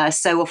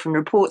so often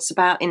reports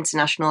about: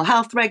 international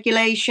health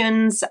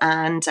regulations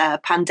and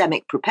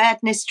pandemic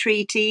preparedness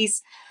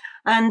treaties.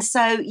 And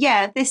so,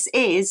 yeah, this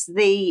is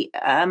the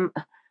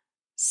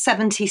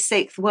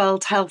 76th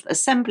World Health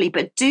Assembly.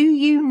 But do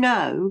you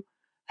know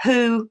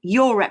who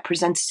your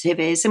representative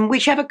is? And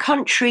whichever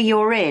country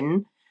you're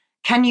in,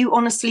 can you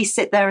honestly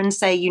sit there and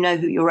say you know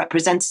who your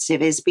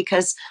representative is?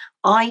 Because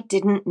I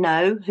didn't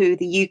know who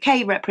the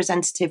UK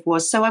representative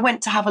was, so I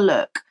went to have a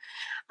look.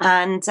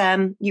 And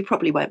you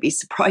probably won't be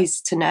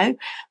surprised to know,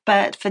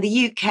 but for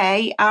the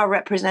UK, our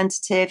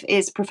representative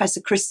is Professor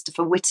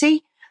Christopher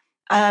Whitty.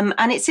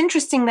 And it's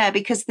interesting there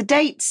because the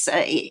dates,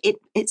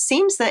 it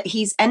seems that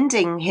he's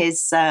ending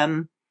his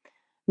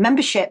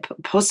membership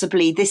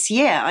possibly this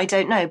year. I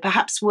don't know.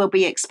 Perhaps we'll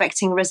be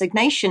expecting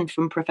resignation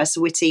from Professor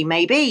Whitty,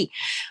 maybe.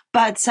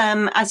 But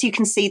as you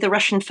can see, the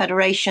Russian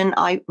Federation,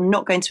 I'm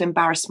not going to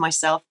embarrass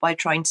myself by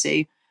trying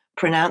to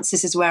pronounce.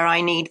 This is where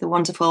I need the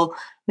wonderful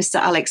Mr.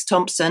 Alex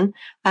Thompson.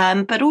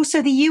 But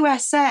also the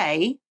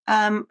USA,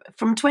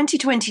 from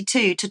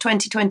 2022 to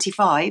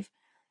 2025,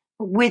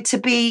 we're to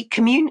be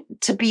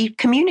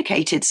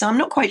communicated. So I'm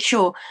not quite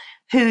sure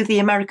who the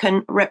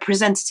American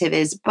representative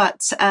is,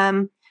 but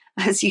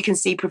as you can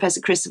see, Professor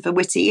Christopher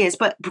Whitty is.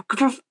 But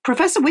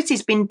Professor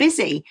Whitty's been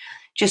busy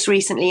just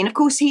recently, and of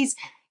course he's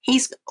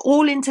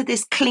all into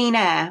this clean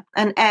air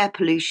and air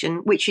pollution,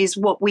 which is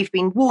what we've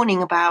been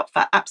warning about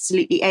for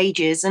absolutely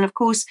ages. And of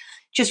course,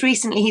 just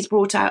recently he's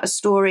brought out a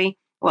story.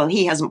 Well,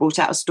 he hasn't brought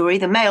out a story.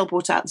 The Mail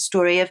brought out the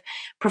story of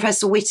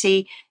Professor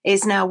Whitty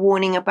is now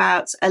warning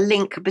about a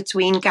link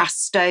between gas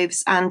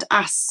stoves and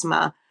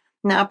asthma.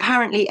 Now,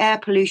 apparently air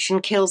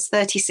pollution kills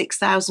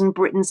 36,000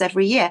 Britons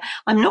every year.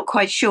 I'm not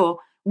quite sure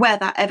where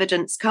that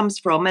evidence comes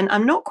from, and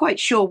I'm not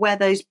quite sure where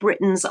those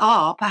Britons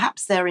are.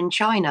 Perhaps they're in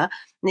China.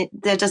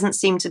 There doesn't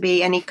seem to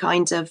be any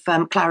kind of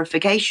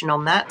clarification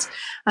on that.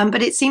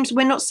 But it seems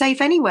we're not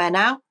safe anywhere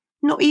now,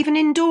 not even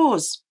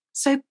indoors.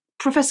 So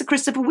Professor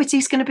Christopher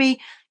Whitty's going to be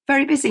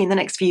very busy in the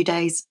next few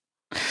days.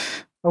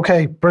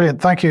 Okay,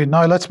 brilliant. Thank you.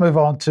 Now let's move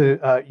on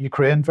to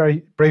Ukraine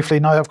very briefly.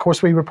 Now, of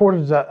course, we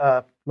reported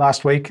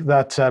last week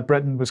that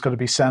Britain was going to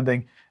be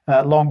sending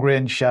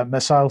long-range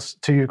missiles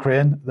to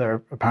Ukraine.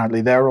 They're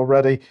apparently there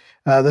already.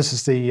 This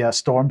is the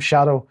Storm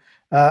Shadow.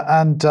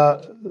 And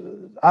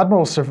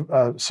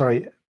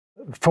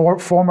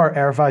former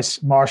Air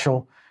Vice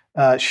Marshal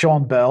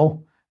Sean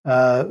Bell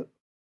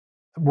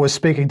was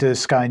speaking to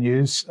Sky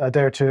News a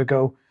day or two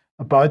ago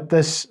about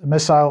this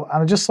missile,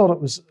 and I just thought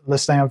it was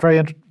listening.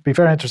 I'd be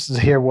very interested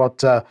to hear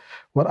what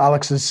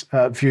Alex's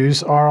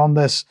views are on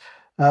this,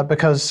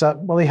 because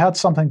he had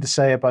something to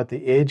say about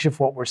the age of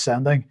what we're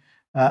sending,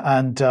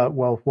 and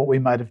what we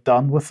might have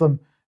done with them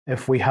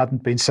if we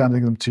hadn't been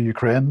sending them to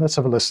Ukraine. Let's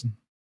have a listen.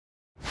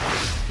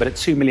 But at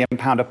 £2 million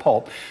a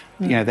pop,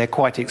 they're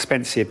quite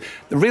expensive.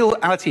 The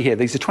reality here,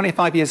 these are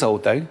 25 years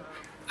old though.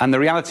 And the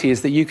reality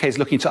is that the UK is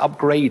looking to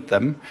upgrade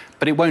them,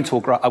 but it won't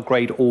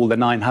upgrade all the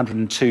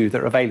 902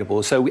 that are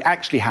available. So we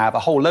actually have a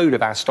whole load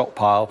of our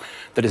stockpile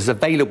that is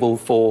available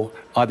for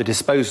either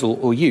disposal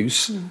or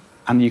use,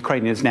 and the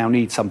Ukrainians now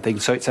need something.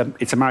 So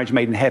it's a marriage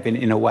made in heaven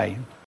in a way.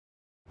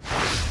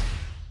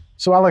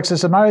 So, Alex,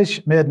 it's a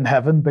marriage made in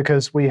heaven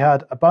because we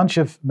had a bunch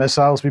of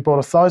missiles. We bought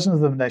 1,000 of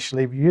them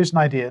initially. We used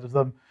 98 of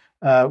them.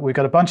 We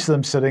got a bunch of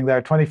them sitting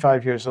there,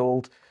 25 years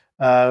old.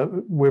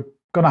 We're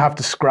going to have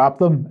to scrap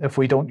them if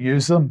we don't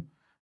use them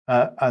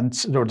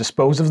or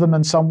dispose of them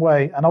in some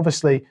way. And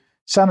obviously,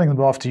 sending them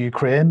off to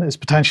Ukraine is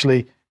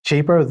potentially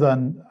cheaper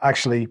than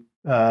actually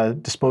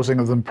disposing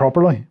of them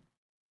properly.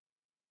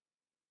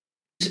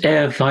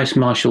 Air Vice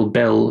Marshal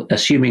Bell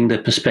assuming the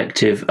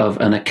perspective of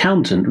an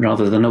accountant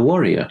rather than a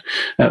warrior?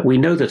 We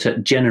know that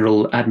at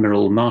General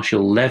Admiral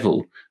Marshal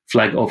level,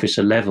 flag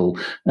officer level,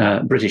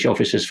 British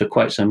officers for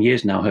quite some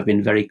years now have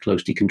been very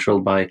closely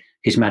controlled by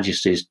His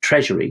Majesty's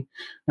Treasury.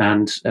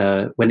 And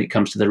when it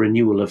comes to the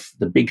renewal of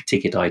the big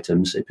ticket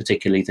items,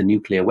 particularly the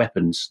nuclear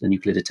weapons, the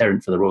nuclear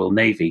deterrent for the Royal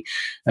Navy,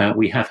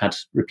 we have had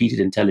repeated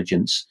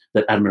intelligence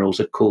that admirals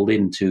are called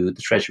into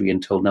the Treasury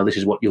and told, now this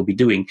is what you'll be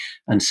doing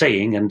and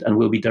saying, and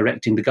we'll be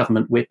directing the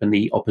government whip and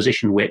the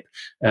opposition whip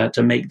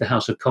to make the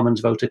House of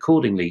Commons vote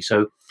accordingly.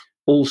 So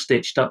all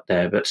stitched up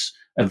there, but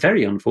a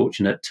very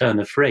unfortunate turn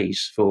of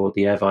phrase for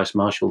the Air Vice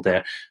Marshal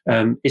there.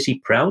 Is he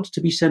proud to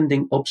be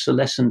sending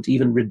obsolescent,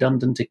 even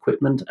redundant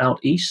equipment out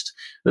east?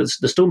 The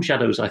Storm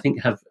Shadows, I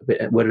think,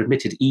 were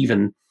admitted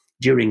even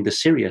during the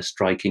Syria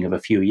striking of a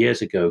few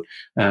years ago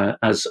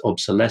as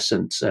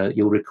obsolescent.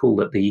 You'll recall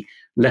that the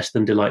less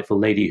than delightful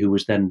lady who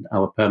was then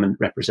our permanent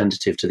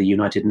representative to the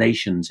United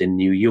Nations in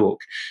New York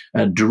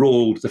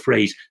drawled the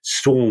phrase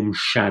 "storm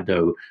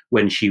shadow"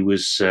 when she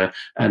was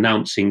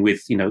announcing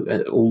with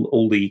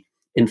all the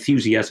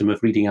enthusiasm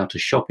of reading out a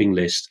shopping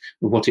list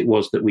what it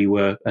was that we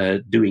were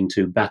doing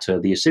to batter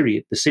the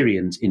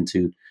Syrians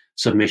into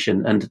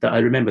submission. And I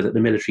remember that the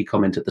military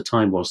comment at the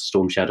time was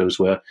Storm Shadows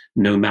were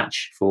no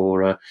match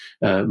for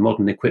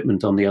modern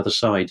equipment on the other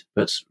side.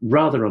 But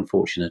rather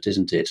unfortunate,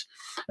 isn't it?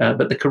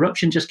 But the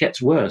corruption just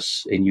gets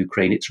worse in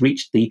Ukraine. It's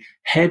reached the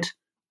head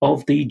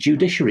of the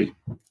judiciary.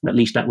 At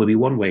least that would be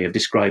one way of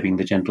describing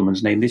the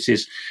gentleman's name. This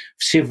is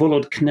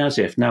Vsevolod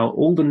Knyazhev. Now,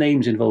 all the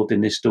names involved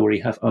in this story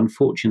have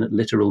unfortunate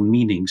literal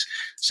meanings.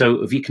 So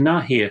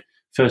Vikna here,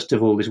 first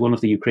of all, is one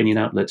of the Ukrainian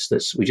outlets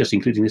we're just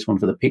including this one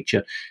for the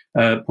picture,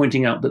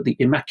 pointing out that the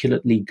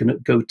immaculately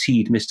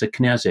goateed Mr.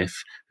 Knyazhev,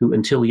 who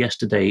until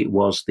yesterday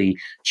was the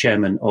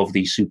chairman of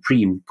the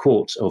Supreme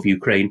Court of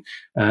Ukraine,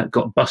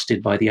 got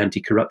busted by the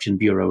Anti-Corruption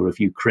Bureau of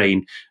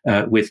Ukraine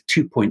with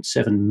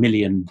 $2.7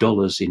 million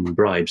in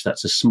bribes.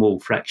 That's a small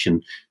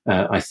fraction,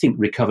 I think,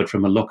 recovered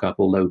from a lockup,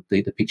 although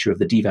the picture of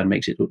the divan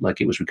makes it look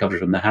like it was recovered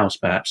from the house,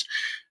 perhaps,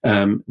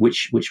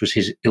 which was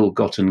his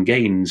ill-gotten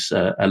gains,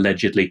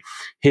 allegedly.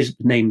 His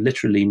name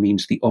literally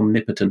means the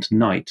omnipotent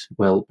knight.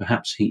 Well,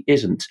 perhaps he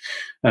isn't.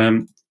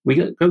 We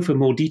go for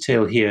more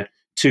detail here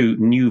to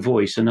New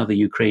Voice, another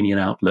Ukrainian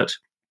outlet,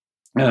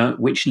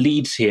 which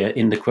leads here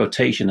in the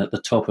quotation at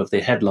the top of the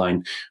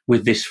headline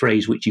with this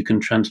phrase, which you can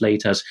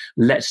translate as,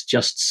 "Let's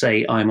just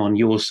say I'm on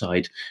your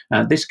side."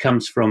 This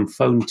comes from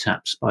phone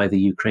taps by the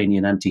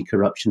Ukrainian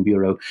Anti-Corruption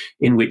Bureau,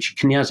 in which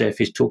Knyazhev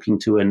is talking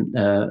to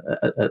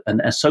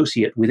an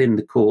associate within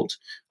the court,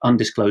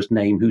 undisclosed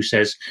name, who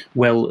says,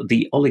 well,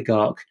 the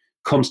oligarch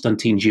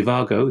Konstantin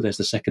Zhivago, there's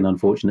the second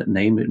unfortunate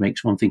name, it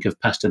makes one think of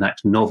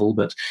Pasternak's novel,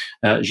 but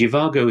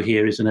Zhivago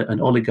here is an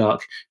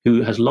oligarch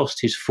who has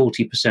lost his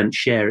 40%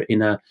 share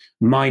in a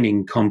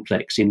mining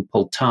complex in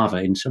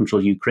Poltava in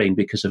central Ukraine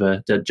because of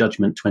a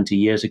judgment 20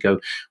 years ago.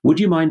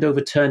 Would you mind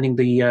overturning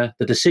the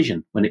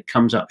decision when it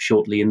comes up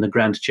shortly in the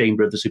Grand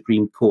Chamber of the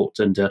Supreme Court?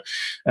 And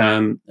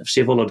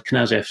Vsevolod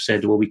Knyazhev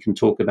said, well, we can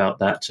talk about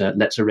that.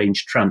 Let's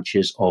arrange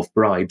tranches of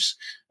bribes.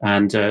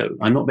 And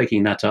I'm not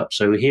making that up.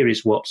 So here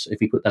is what, if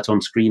we put that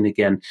on screen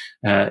again,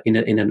 in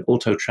an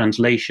auto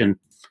translation,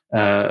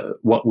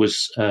 what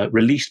was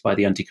released by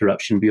the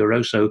Anti-Corruption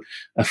Bureau. So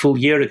a full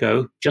year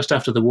ago, just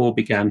after the war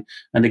began,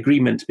 an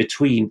agreement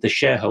between the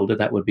shareholder,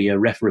 that would be a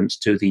reference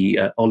to the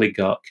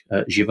oligarch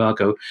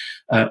Zhivago,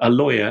 a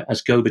lawyer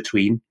as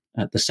go-between.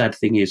 The sad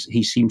thing is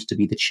he seems to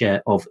be the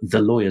chair of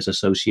the Lawyers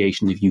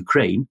Association of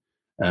Ukraine.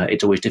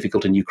 It's always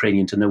difficult in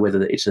Ukrainian to know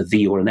whether it's a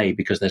 "the" or an "a"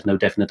 because there's no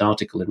definite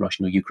article in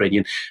Russian or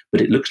Ukrainian, but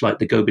it looks like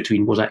the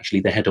go-between was actually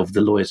the head of the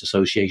Lawyers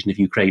Association of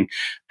Ukraine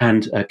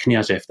and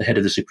Knyazhev, the head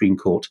of the Supreme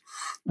Court.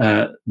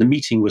 The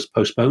meeting was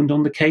postponed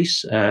on the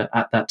case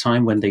at that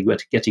time when they were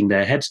getting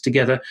their heads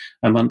together.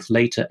 A month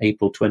later,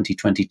 April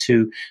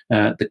 2022,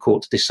 the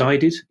court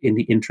decided in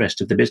the interest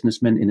of the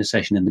businessmen in a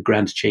session in the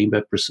Grand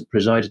Chamber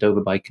presided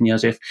over by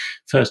Knyazhev.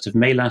 1st of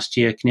May last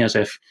year,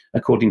 Knyazhev,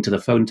 according to the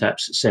phone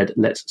taps, said,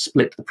 let's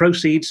split the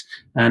proceeds.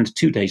 And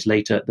 2 days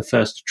later, the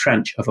first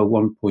tranche of a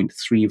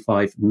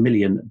 $1.35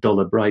 million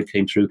bribe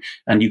came through.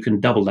 And you can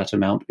double that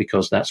amount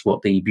because that's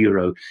what the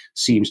Bureau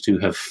seems to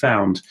have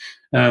found.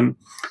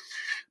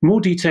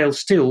 More detail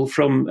still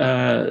from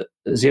Zerkalo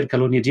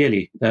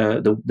Nedeli,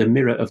 the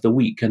Mirror of the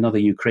Week, another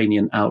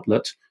Ukrainian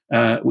outlet.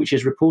 which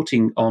is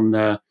reporting on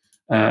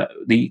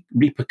the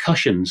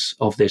repercussions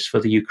of this for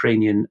the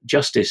Ukrainian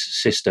justice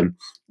system.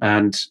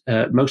 And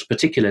most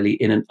particularly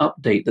in an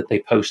update that they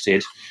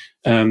posted,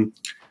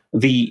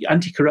 the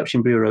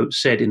Anti-Corruption Bureau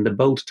said in the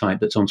bold type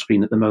that's on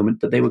screen at the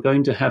moment that they were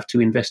going to have to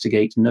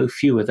investigate no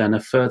fewer than a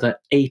further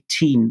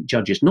 18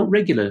 judges, not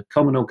regular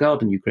common or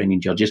garden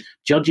Ukrainian judges,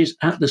 judges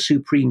at the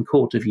Supreme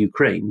Court of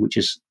Ukraine, which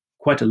is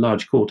quite a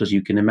large court, as you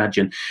can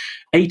imagine.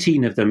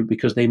 18 of them,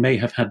 because they may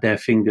have had their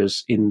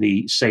fingers in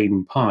the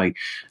same pie.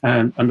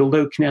 And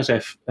although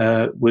Knyazhov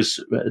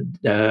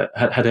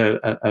had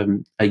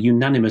a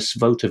unanimous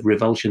vote of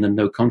revulsion and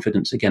no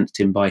confidence against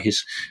him by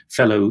his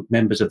fellow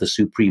members of the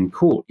Supreme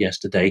Court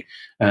yesterday,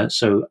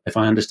 so if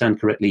I understand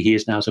correctly, he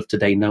is now, as of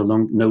today, no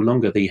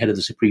longer the head of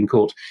the Supreme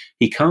Court.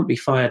 He can't be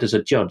fired as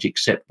a judge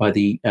except by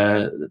the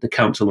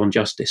Council on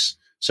Justice.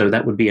 So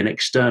that would be an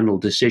external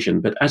decision.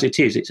 But as it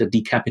is, it's a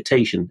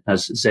decapitation,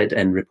 as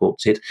ZN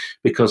reports it,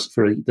 because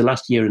for the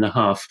last year and a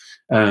half,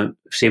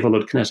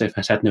 Vsevolod Knyazhov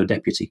has had no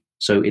deputy.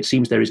 So it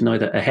seems there is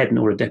neither a head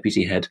nor a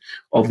deputy head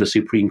of the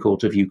Supreme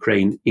Court of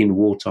Ukraine in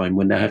wartime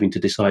when they're having to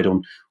decide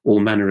on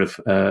all manner of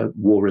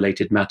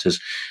war-related matters.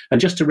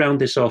 And just to round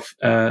this off,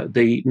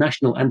 the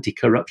National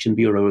Anti-Corruption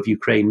Bureau of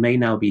Ukraine may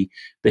now be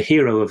the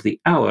hero of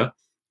the hour.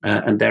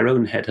 And their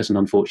own head has an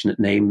unfortunate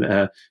name,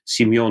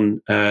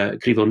 Simeon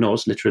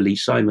Krivonos, literally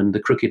Simon the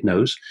Crooked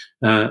Nose.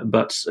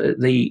 But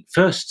the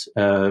first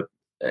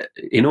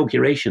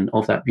inauguration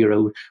of that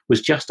bureau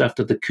was just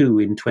after the coup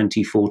in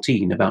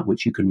 2014, about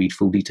which you can read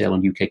full detail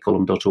on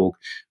ukcolumn.org,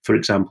 for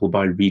example,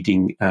 by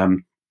reading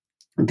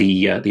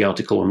the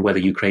article on whether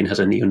Ukraine has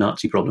a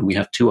neo-Nazi problem. We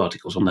have 2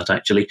 articles on that,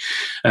 actually.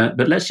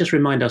 But let's just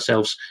remind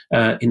ourselves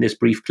in this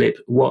brief clip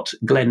what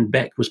Glenn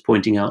Beck was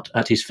pointing out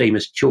at his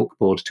famous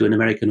chalkboard to an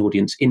American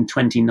audience in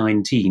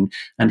 2019.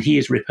 And he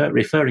is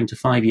referring to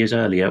 5 years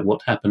earlier,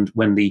 what happened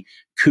when the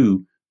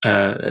coup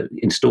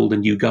installed a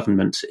new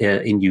government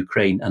in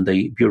Ukraine and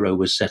the bureau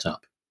was set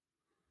up.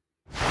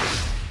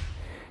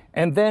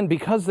 And then,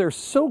 because they're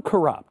so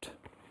corrupt,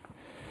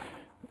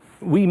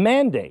 we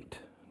mandate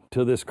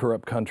to this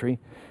corrupt country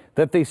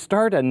that they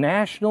start a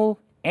National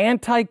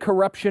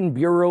Anti-Corruption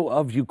Bureau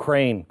of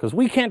Ukraine, because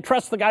we can't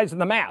trust the guys in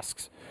the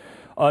masks.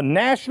 A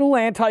National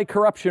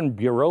Anti-Corruption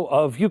Bureau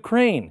of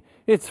Ukraine.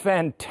 It's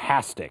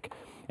fantastic.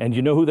 And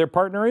you know who their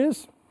partner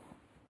is?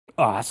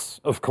 Us,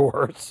 of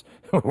course.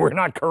 We're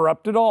not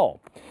corrupt at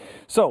all.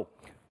 So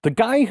the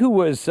guy who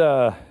was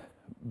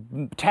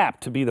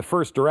tapped to be the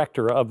first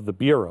director of the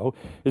Bureau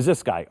is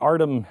this guy,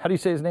 Artem, how do you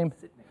say his name?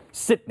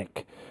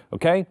 Sitnik.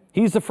 Okay?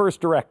 He's the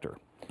first director.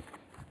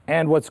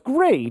 And what's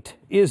great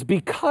is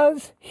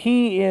because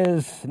he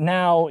is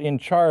now in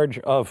charge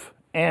of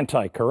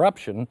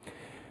anti-corruption,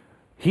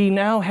 he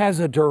now has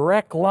a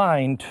direct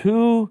line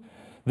to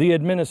the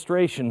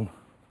administration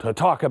to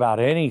talk about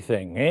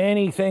anything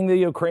the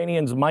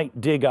Ukrainians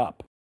might dig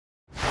up.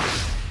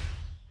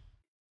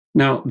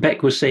 Now,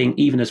 Beck was saying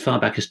even as far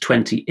back as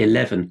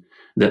 2011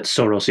 that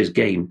Soros's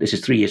game, this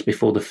is 3 years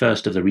before the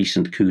first of the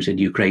recent coups in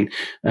Ukraine,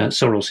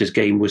 Soros's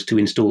game was to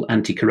install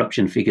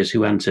anti-corruption figures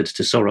who answered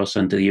to Soros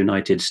and to the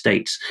United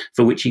States,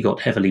 for which he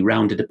got heavily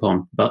rounded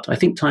upon. But I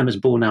think time has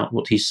borne out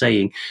what he's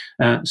saying.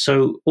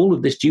 So all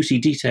of this juicy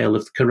detail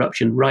of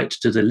corruption right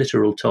to the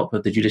literal top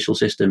of the judicial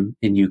system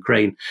in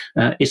Ukraine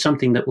is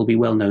something that will be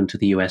well known to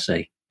the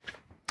USA.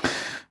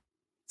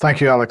 Thank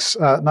you, Alex.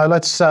 Now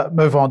let's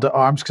move on to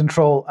arms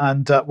control.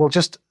 And we'll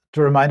just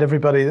to remind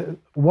everybody,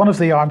 one of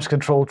the arms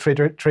control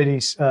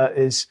treaties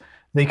is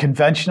the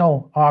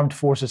Conventional Armed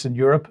Forces in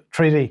Europe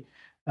Treaty.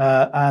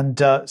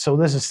 So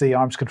this is the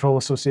Arms Control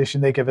Association.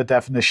 They give a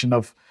definition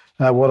of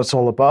what it's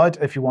all about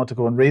if you want to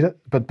go and read it.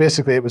 But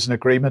basically it was an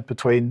agreement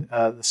between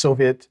the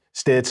Soviet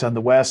states and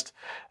the West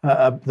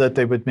that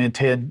they would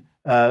maintain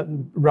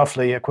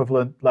roughly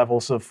equivalent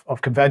levels of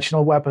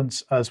conventional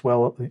weapons as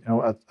well.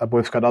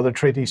 We've got other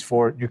treaties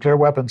for nuclear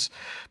weapons.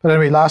 But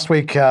anyway, last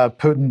week,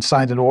 Putin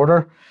signed an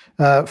order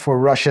for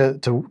Russia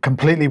to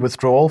completely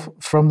withdraw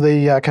from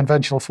the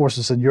Conventional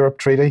Forces in Europe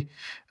Treaty.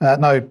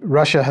 Now,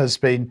 Russia has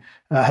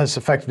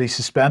effectively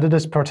suspended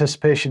its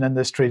participation in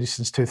this treaty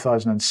since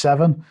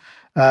 2007,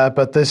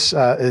 but this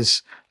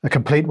is a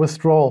complete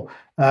withdrawal.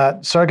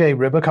 Sergei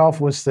Rybakov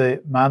was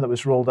the man that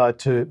was rolled out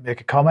to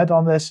make a comment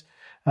on this.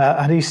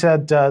 And he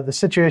said the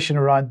situation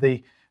around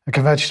the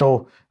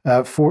Conventional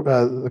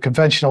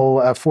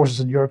Forces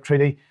in Europe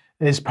Treaty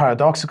is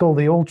paradoxical.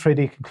 The old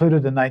treaty,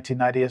 concluded in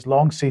 1990, has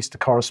long ceased to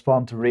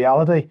correspond to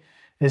reality.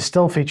 It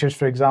still features,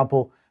 for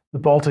example, the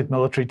Baltic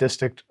Military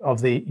District of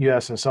the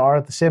USSR.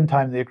 At the same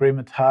time, the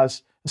agreement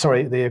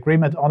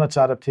on its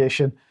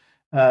adaptation,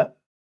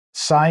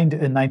 signed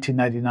in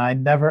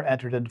 1999, never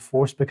entered into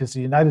force because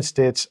the United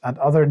States and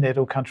other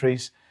NATO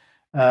countries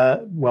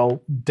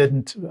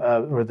didn't,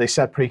 or they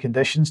set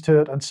preconditions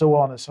to it, and so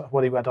on, is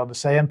what he went on to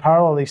say. In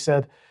parallel, he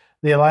said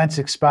the alliance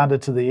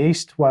expanded to the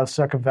east while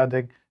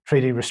circumventing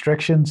treaty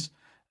restrictions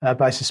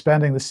by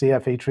suspending the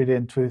CFE treaty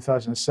in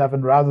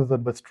 2007 rather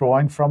than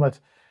withdrawing from it.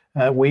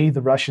 We,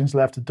 the Russians,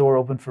 left the door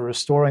open for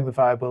restoring the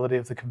viability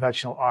of the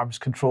conventional arms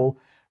control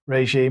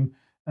regime.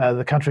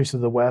 the countries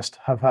of the West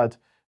have had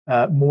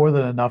more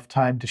than enough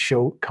time to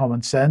show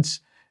common sense,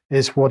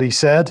 is what he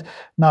said.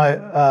 Now,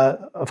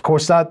 of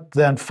course, that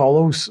then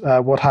follows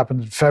what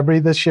happened in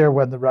February this year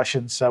when the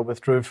Russians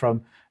withdrew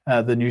from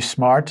the new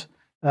SMART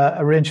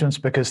arrangements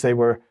because they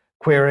were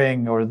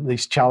querying or at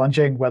least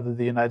challenging whether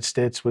the United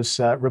States was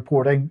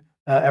reporting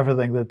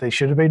everything that they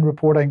should have been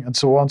reporting and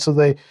so on. So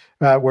they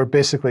were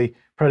basically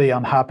pretty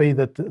unhappy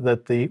that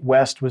the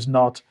West was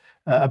not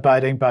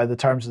abiding by the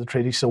terms of the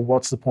treaty. So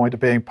what's the point of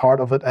being part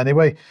of it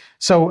anyway?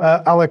 So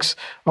Alex,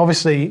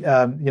 obviously,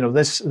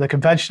 the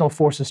Conventional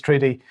Forces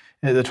Treaty,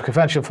 the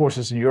Conventional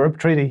Forces in Europe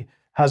Treaty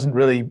hasn't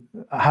really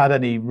had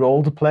any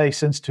role to play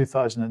since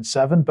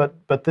 2007.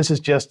 But this is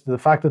just the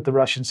fact that the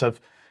Russians have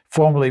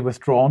formally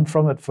withdrawn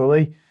from it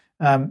fully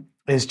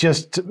is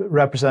just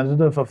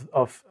representative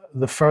of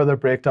the further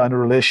breakdown of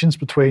relations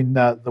between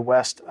the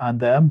West and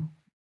them.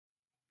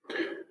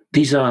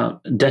 These are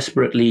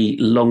desperately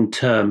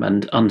long-term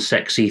and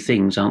unsexy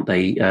things, aren't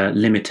they?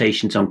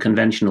 Limitations on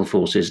conventional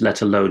forces,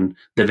 let alone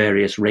the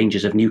various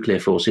ranges of nuclear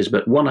forces,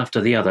 but one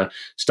after the other,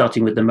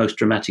 starting with the most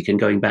dramatic and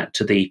going back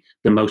to the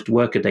most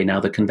workaday now,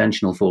 the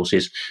conventional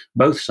forces.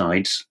 Both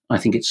sides, I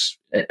think it's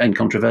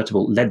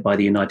incontrovertible, led by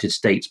the United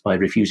States by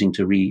refusing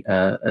to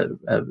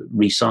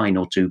re-sign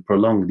or to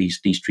prolong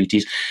these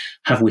treaties,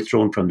 have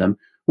withdrawn from them,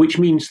 which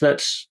means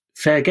that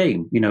fair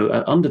game.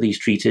 Under these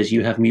treaties,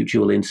 you have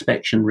mutual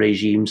inspection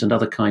regimes and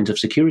other kinds of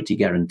security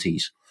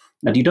guarantees.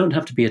 And you don't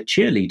have to be a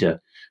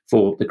cheerleader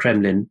for the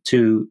Kremlin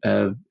to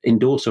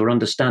endorse or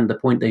understand the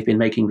point they've been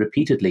making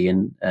repeatedly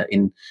in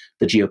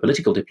the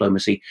geopolitical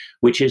diplomacy,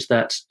 which is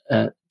that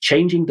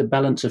changing the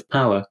balance of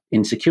power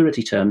in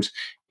security terms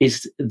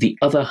is the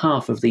other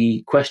half of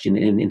the question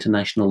in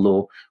international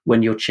law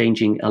when you're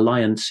changing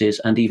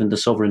alliances and even the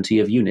sovereignty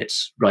of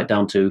units, right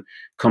down to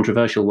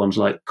controversial ones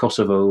like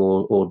Kosovo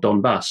or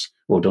Donbass,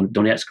 or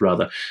Donetsk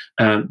rather,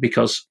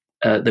 because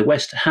the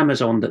West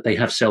hammers on that they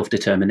have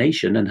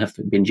self-determination and have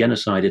been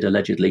genocided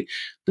allegedly.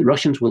 The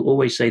Russians will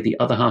always say the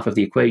other half of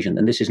the equation,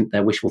 and this isn't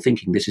their wishful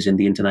thinking, this is in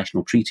the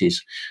international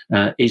treaties,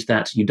 is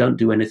that you don't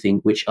do anything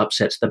which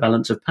upsets the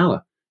balance of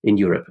power in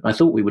Europe. I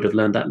thought we would have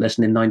learned that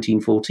lesson in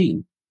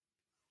 1914.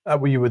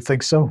 Well, you would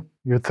think so.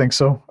 You would think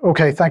so.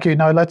 Okay, thank you.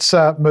 Now let's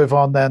move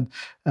on then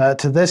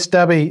to this,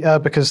 Debbie,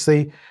 because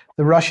the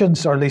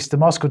Russians, or at least the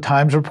Moscow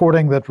Times,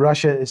 reporting that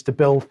Russia is to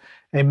build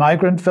a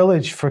migrant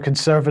village for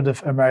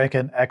conservative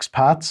American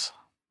expats.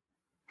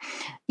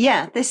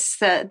 Yeah, this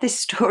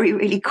story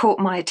really caught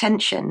my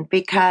attention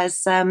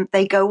because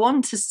they go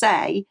on to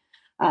say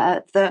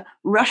the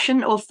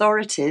Russian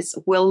authorities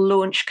will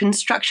launch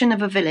construction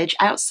of a village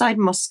outside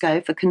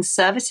Moscow for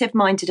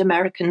conservative-minded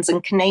Americans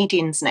and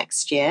Canadians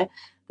next year.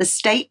 The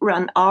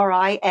state-run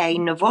RIA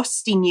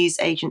Novosti news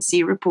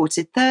agency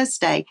reported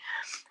Thursday.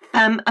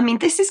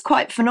 This is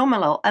quite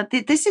phenomenal.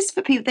 This is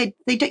for people,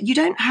 you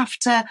don't have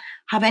to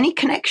have any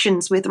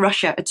connections with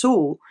Russia at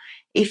all.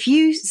 If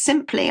you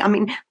simply,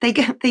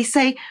 they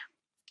say,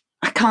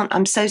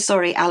 I'm so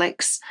sorry,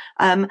 Alex.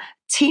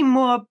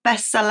 Timur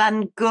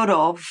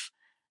Besalangurov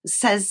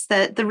says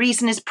that the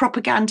reason is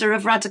propaganda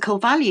of radical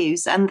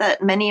values and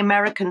that many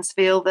Americans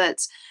feel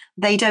that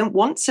they don't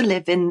want to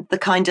live in the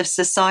kind of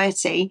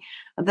society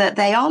that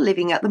they are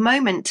living at the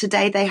moment.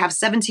 Today, they have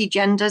 70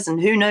 genders and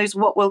who knows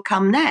what will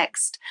come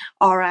next.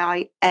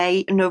 RIA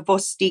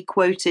Novosti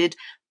quoted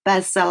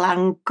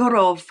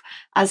Besalangurov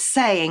as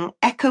saying,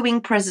 echoing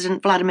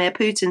President Vladimir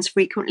Putin's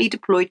frequently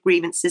deployed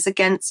grievances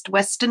against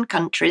Western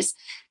countries'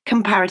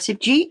 comparative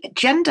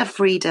gender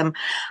freedom.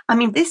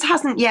 This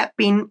hasn't yet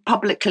been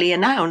publicly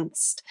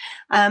announced,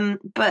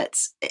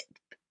 but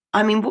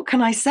what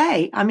can I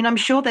say? I'm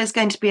sure there's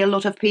going to be a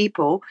lot of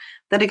people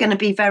that are going to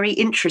be very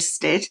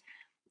interested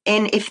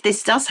in if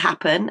this does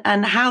happen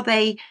and how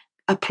they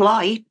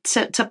apply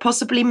to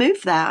possibly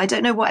move there. I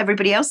don't know what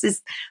everybody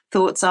else's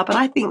thoughts are, but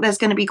I think there's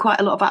going to be quite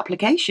a lot of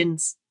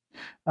applications.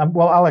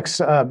 Well,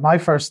 Alex, my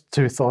first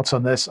two thoughts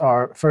on this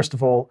are, first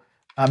of all,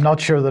 I'm not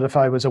sure that if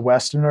I was a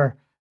Westerner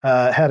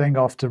heading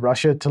off to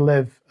Russia to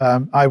live,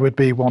 I would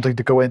be wanting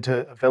to go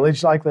into a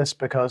village like this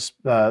because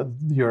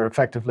you're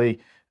effectively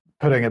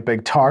putting a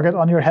big target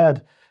on your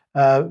head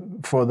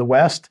for the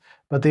West.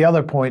 But the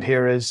other point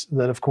here is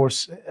that, of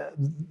course,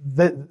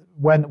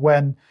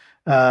 when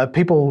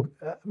people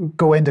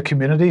go into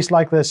communities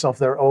like this of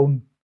their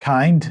own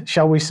kind,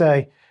 shall we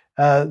say,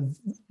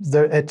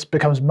 it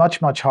becomes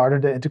much, much harder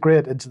to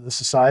integrate into the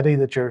society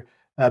that you're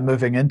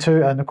moving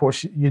into. And of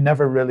course, you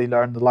never really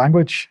learn the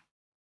language.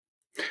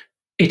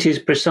 It is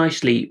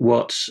precisely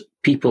what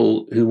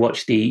people who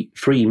watch the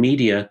free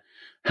media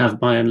have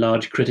by and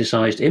large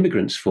criticized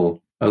immigrants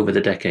for over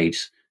the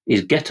decades,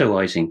 is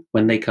ghettoizing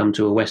when they come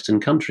to a Western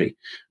country.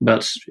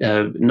 But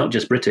not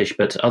just British,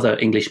 but other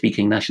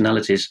English-speaking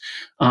nationalities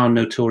are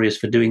notorious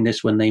for doing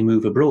this when they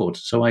move abroad.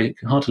 So I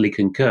heartily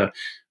concur.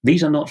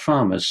 These are not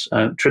farmers.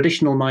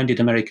 Traditional-minded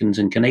Americans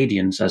and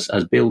Canadians, as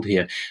billed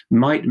here,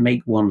 might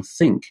make one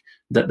think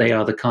that they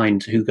are the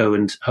kind who go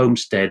and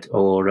homestead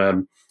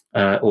or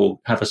or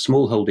have a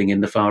small holding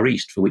in the Far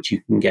East for which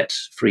you can get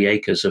free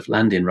acres of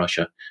land in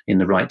Russia in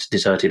the right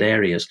deserted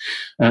areas.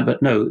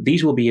 But no,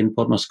 these will be in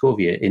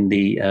Podmoskovia, in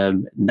the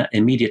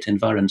immediate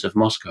environs of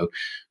Moscow.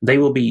 They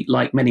will be,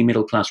 like many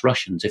middle-class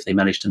Russians, if they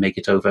manage to make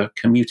it over,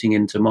 commuting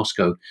into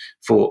Moscow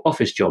for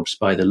office jobs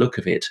by the look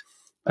of it.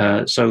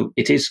 So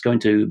it is going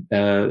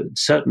to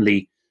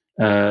certainly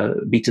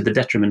be to the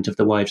detriment of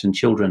the wives and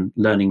children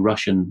learning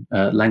Russian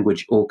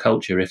language or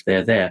culture if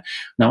they're there.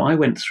 Now, I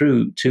went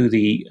through to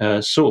the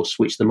source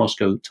which the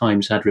Moscow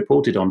Times had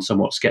reported on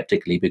somewhat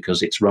skeptically,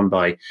 because it's run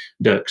by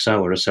Dirk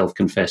Sauer, a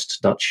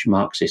self-confessed Dutch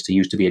Marxist who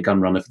used to be a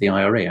gun runner for the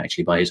IRA,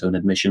 actually, by his own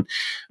admission.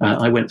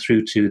 I went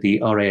through to the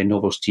RAA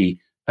Novosti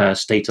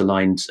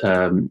state-aligned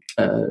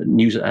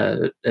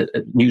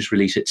news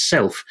release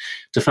itself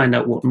to find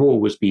out what more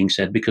was being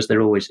said, because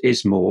there always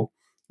is more.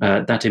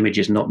 That image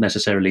is not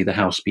necessarily the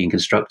house being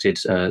constructed,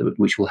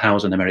 which will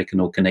house an American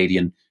or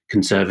Canadian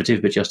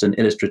conservative, but just an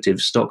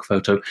illustrative stock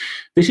photo.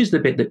 This is the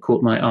bit that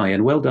caught my eye,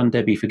 and well done,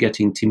 Debbie, for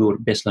getting Timur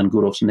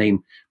Beslangurov's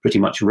name pretty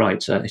much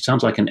right. It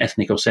sounds like an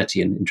ethnic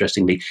Ossetian,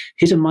 interestingly.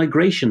 He's a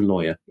migration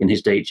lawyer in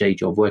his day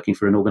job, working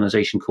for an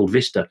organization called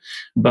Vista.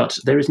 But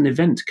there is an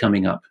event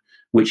coming up,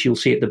 which you'll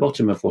see at the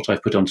bottom of what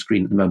I've put on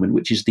screen at the moment,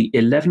 which is the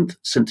 11th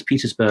St.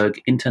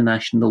 Petersburg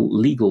International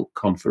Legal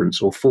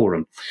Conference or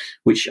Forum,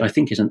 which I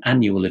think is an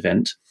annual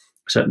event,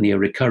 certainly a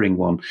recurring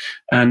one.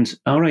 And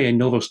RAA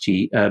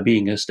Novosti,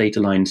 being a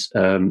state-aligned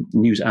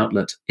news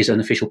outlet, is an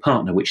official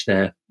partner, which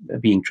they're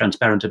being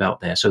transparent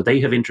about there. So they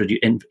have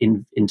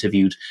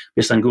interviewed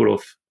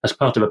Beslangurov as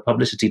part of a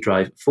publicity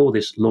drive for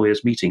this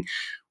lawyers' meeting.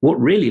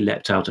 What really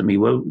leapt out at me,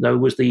 though,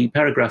 was the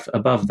paragraph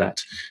above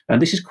that.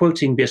 And this is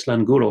quoting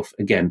Beslangurov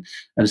again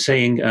and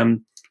saying,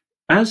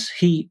 as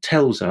he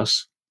tells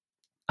us,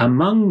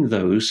 among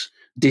those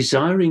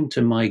desiring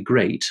to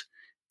migrate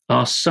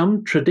are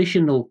some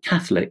traditional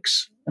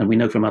Catholics, and we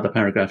know from other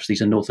paragraphs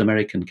these are North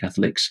American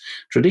Catholics,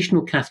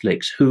 traditional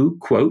Catholics who,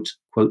 quote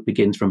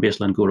begins from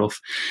Beslangurov,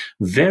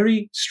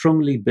 very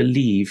strongly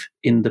believe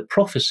in the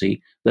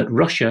prophecy that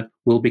Russia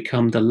will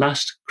become the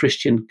last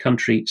Christian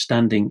country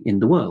standing in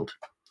the world.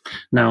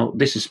 Now,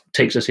 this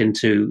takes us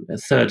into a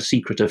third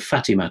secret of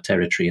Fatima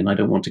territory, and I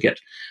don't want to get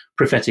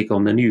prophetic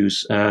on the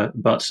news,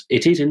 but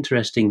it is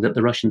interesting that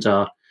the Russians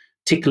are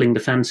tickling the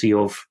fancy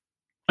of,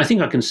 I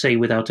think I can say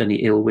without any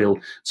ill will,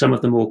 some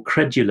of the more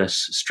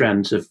credulous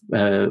strands of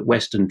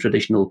Western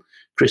traditional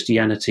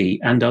Christianity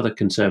and other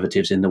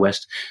conservatives in the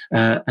West,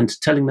 and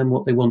telling them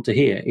what they want to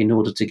hear in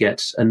order to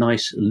get a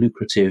nice,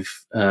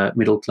 lucrative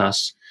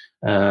middle-class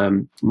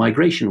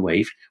migration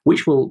wave,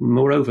 which will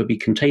moreover be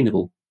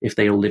containable if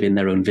they all live in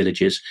their own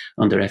villages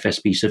under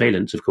FSB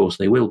surveillance. Of course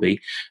they will be,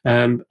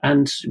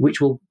 and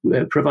which will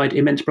provide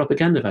immense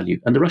propaganda value.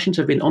 And the Russians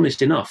have been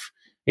honest enough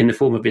in the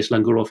form of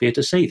Beslangurov here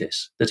to say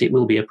this, that it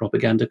will be a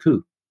propaganda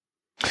coup.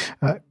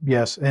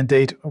 Yes,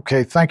 indeed.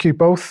 Okay, thank you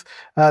both.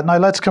 Now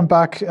let's come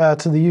back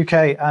to the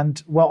UK.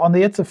 And well, on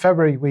the 8th of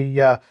February,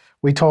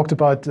 we talked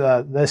about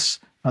this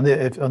on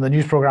the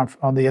news programme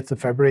on the 8th of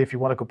February, if you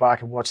want to go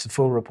back and watch the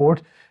full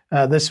report.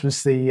 This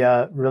was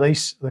the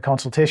release, the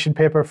consultation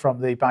paper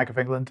from the Bank of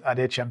England and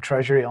HM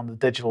Treasury on the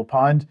digital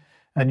pound,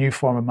 a new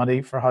form of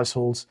money for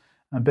households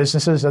and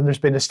businesses. And there's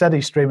been a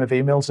steady stream of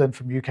emails in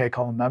from UK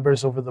Column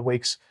members over the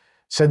weeks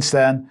since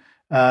then,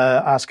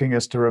 asking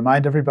us to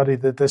remind everybody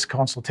that this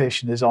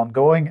consultation is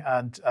ongoing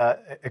and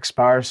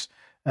expires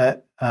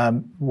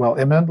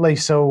imminently.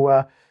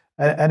 So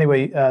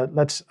anyway,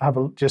 let's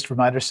just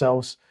remind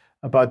ourselves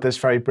about this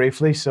very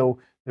briefly. So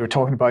they were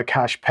talking about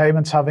cash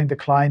payments having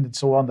declined and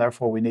so on.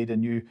 Therefore, we need a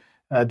new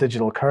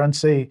digital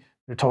currency.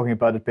 They're talking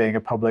about it being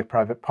a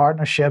public-private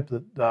partnership,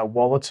 that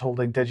wallets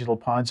holding digital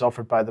pounds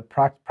offered by the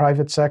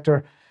private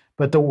sector.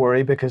 But don't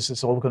worry, because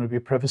it's all going to be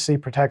privacy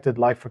protected,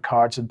 like for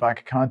cards and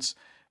bank accounts,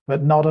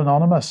 but not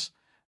anonymous.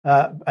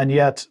 And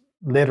yet,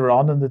 later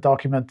on in the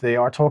document, they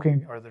are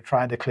talking, or they're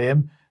trying to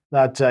claim,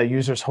 that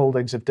users'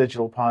 holdings of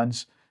digital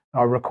pounds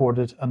are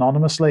recorded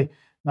anonymously.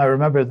 Now,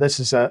 remember, this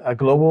is a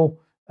global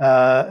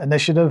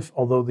initiative,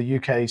 although the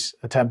UK's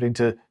attempting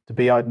to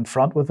be out in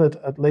front with it,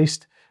 at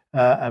least.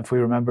 If we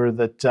remember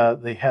that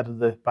the head of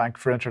the Bank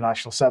for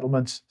International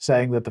Settlements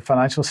saying that the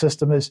financial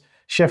system is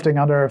shifting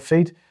under our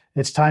feet,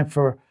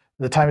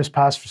 the time has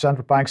passed for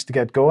central banks to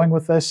get going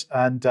with this,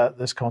 and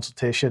this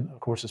consultation, of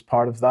course, is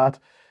part of that.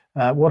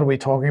 What are we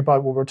talking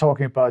about? Well, we're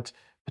talking about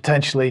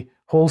potentially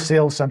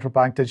wholesale central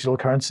bank digital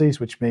currencies,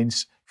 which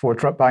means for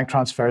bank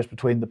transfers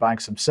between the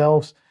banks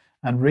themselves,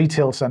 and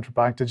retail central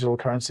bank digital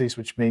currencies,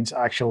 which means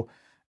actual,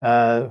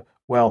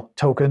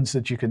 tokens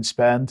that you can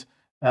spend,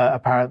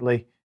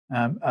 apparently,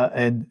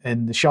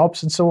 in the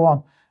shops and so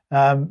on.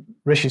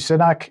 Rishi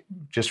Sunak,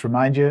 just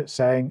remind you,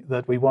 saying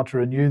that we want to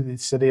renew the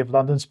City of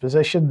London's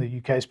position, the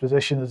UK's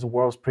position as the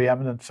world's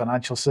preeminent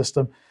financial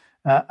system,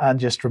 and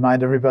just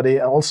remind everybody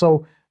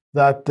also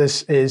that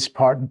this is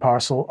part and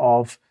parcel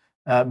of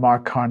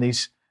Mark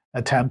Carney's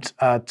attempt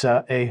at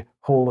a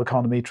whole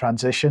economy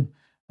transition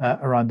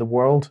around the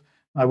world.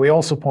 We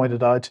also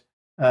pointed out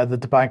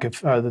that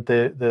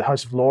the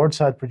House of Lords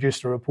had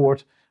produced a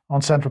report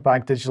on central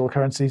bank digital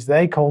currencies.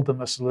 They called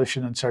them a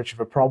solution in search of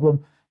a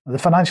problem. The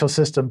financial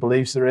system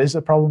believes there is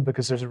a problem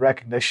because there's a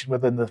recognition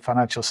within the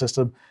financial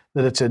system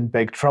that it's in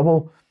big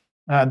trouble,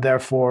 and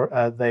therefore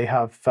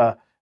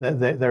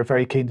they're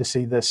very keen to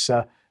see this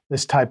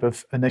type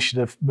of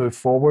initiative move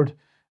forward.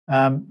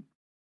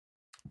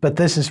 But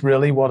this is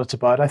really what it's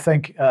about, I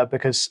think,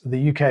 because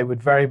the UK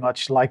would very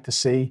much like to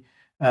see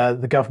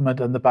the government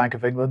and the Bank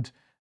of England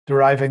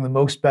deriving the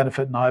most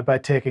benefit now by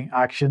taking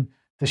action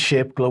to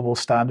shape global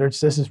standards.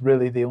 This is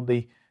really the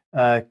only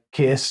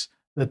case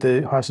that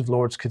the House of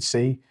Lords could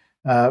see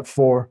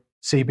for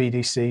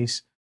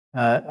CBDCs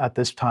at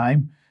this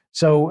time.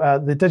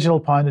 So the digital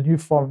pound, a new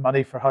form of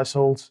money for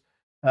households,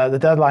 the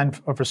deadline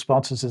of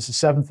responses is the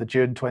 7th of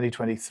June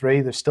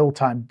 2023. There's still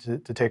time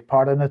to take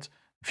part in it,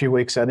 a few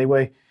weeks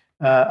anyway,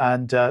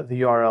 and the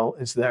URL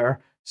is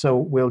there. So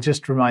we'll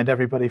just remind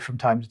everybody from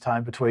time to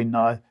time between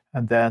now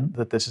and then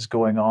that this is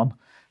going on.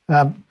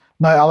 Now,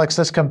 Alex,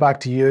 let's come back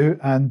to you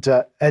and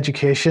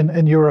education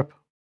in Europe.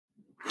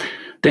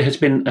 There has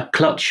been a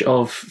clutch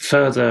of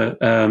further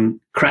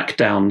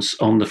crackdowns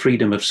on the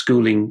freedom of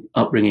schooling,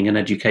 upbringing and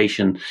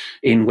education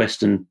in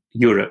Western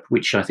Europe,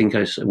 which I think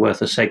is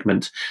worth a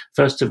segment.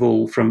 First of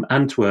all, from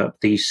Antwerp,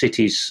 the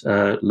city's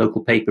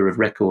local paper of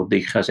record,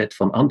 the Gazette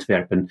van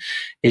Antwerpen,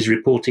 is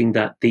reporting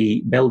that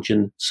the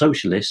Belgian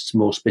socialists,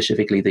 more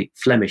specifically the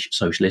Flemish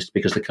socialists,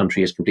 because the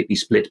country is completely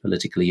split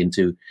politically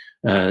into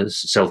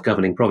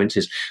self-governing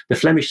provinces, the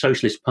Flemish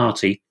Socialist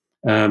Party,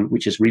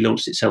 which has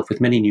relaunched itself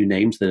with many new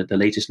names. The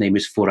latest name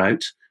is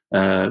Vooruit,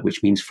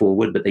 which means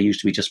forward, but they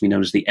used to be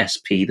known as the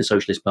SP, the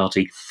Socialist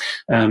Party,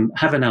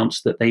 have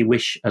announced that they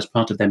wish, as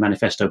part of their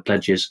manifesto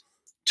pledges,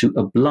 to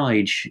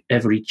oblige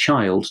every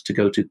child to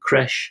go to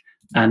creche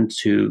and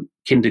to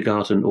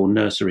kindergarten or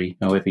nursery,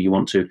 however you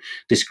want to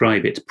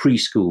describe it,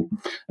 preschool.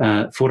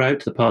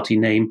 Vooruit, the party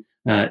name,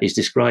 is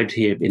described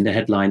here in the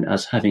headline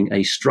as having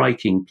a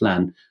striking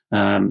plan,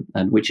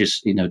 and which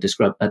is,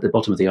 described at the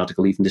bottom of the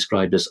article, even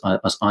described as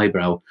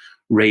eyebrow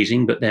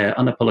raising, but they're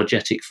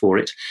unapologetic for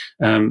it.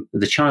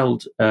 The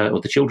child or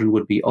the children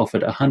would be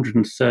offered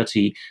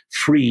 130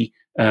 free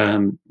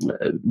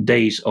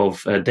days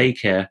of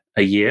daycare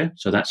a year.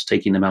 So that's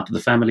taking them out of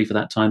the family for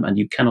that time, and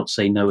you cannot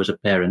say no as a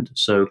parent.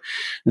 So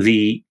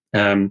the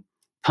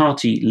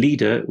party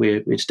leader,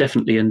 it's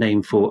definitely a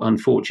name for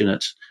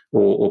unfortunate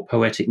or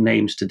poetic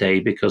names today,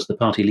 because the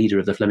party leader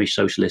of the Flemish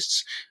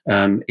Socialists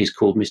is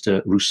called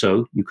Mr.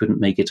 Rousseau. You couldn't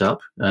make it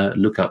up.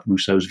 Look up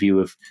Rousseau's view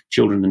of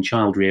children and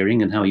child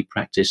rearing and how he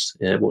practiced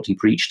what he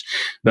preached.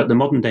 But the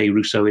modern day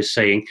Rousseau is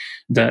saying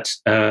that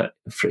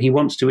he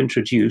wants to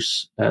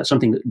introduce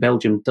something that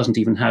Belgium doesn't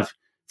even have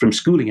from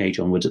schooling age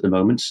onwards at the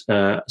moment,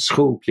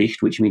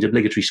 schoolplicht, which means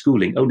obligatory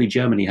schooling. Only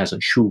Germany has a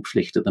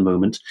Schulpflicht at the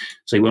moment.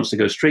 So he wants to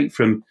go straight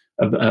from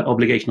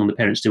obligation on the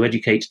parents to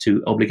educate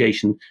to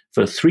obligation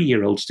for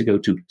 3-year-olds to go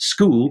to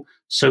school,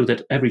 so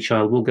that every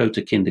child will go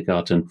to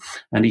kindergarten.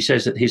 And he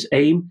says that his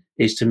aim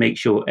is to make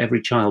sure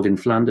every child in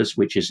Flanders,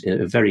 which is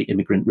a very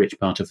immigrant-rich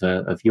part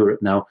of Europe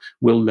now,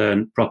 will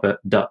learn proper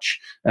Dutch.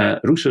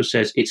 Rousseau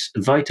says it's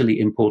vitally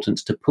important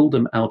to pull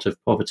them out of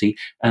poverty,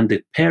 and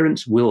the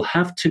parents will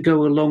have to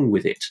go along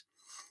with it.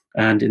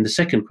 And in the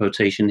second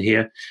quotation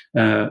here,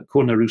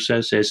 Corne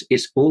Rousseau says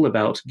it's all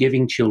about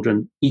giving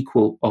children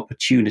equal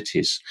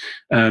opportunities.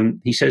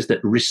 He says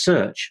that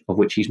research, of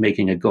which he's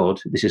making a god,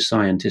 this is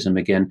scientism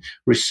again,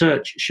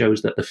 research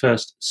shows that the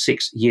first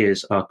 6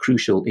 years are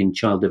crucial in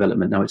child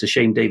development. Now, it's a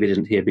shame David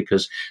isn't here,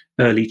 because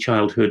early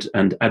childhood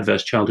and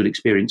adverse childhood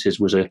experiences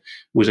was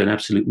an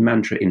absolute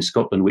mantra in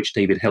Scotland, which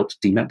David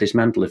helped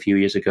dismantle a few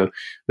years ago.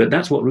 But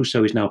that's what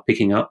Rousseau is now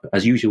picking up,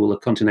 as usual, a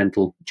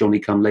continental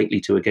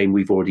Johnny-come-lately to a game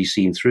we've already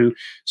seen through.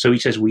 So he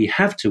says we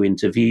have to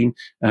intervene.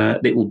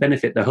 It will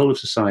benefit the whole of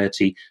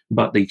society,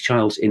 but the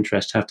child's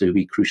interests have to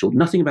be crucial.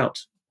 Nothing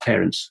about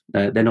parents.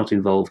 They're not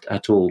involved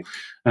at all.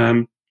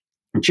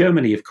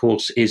 Germany, of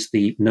course, is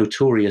the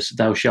notorious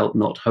thou shalt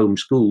not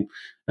homeschool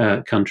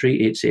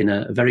country. It's in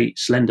a very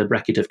slender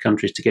bracket of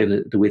countries,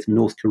 together with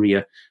North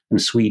Korea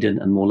and Sweden,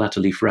 and more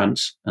latterly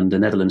France and the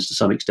Netherlands to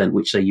some extent,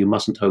 which say you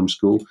mustn't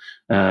homeschool.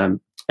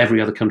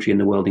 Every other country in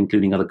the world,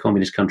 including other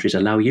communist countries,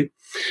 allow you.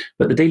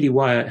 But the Daily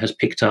Wire has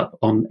picked up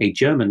on a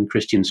German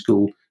Christian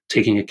school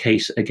taking a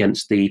case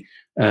against the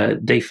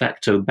de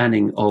facto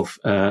banning of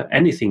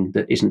anything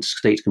that isn't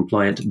state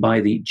compliant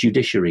by the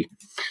judiciary.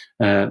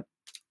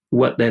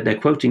 What they're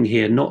quoting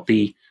here, not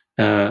the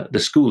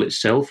school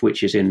itself,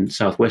 which is in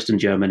southwestern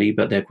Germany,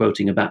 but they're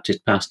quoting a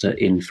Baptist pastor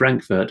in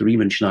Frankfurt,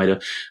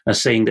 Riemenschneider,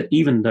 as saying that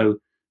even though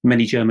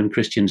many German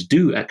Christians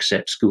do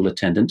accept school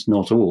attendance,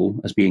 not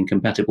all, as being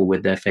compatible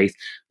with their faith,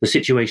 the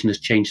situation has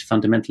changed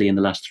fundamentally in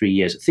the last 3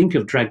 years. Think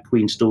of Drag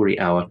Queen Story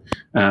Hour,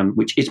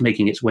 which is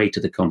making its way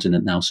to the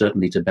continent now,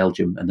 certainly to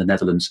Belgium and the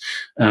Netherlands.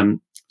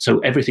 So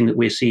everything that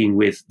we're seeing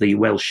with the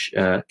Welsh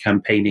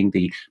campaigning,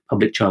 the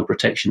public child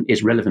protection,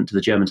 is relevant to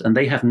the Germans, and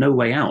they have no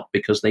way out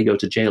because they go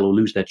to jail or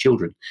lose their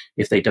children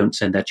if they don't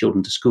send their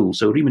children to school.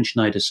 So Riemann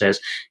Schneider says,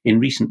 in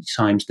recent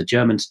times, the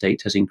German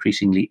state has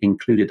increasingly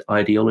included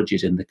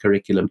ideologies in the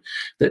curriculum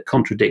that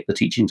contradict the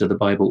teachings of the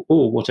Bible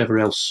or whatever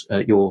else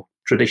your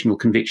traditional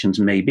convictions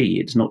may be.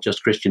 It's not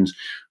just Christians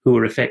who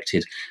are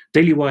affected.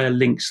 Daily Wire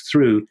links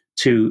through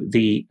to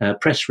the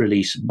press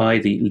release by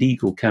the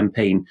legal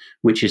campaign,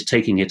 which is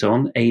taking it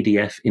on,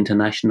 ADF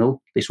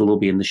International. This will all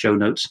be in the show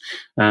notes.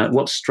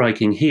 What's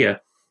striking here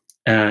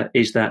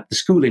is that the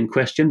school in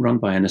question, run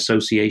by an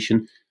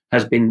association,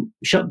 has been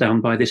shut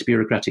down by this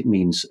bureaucratic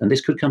means, and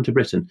this could come to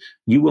Britain.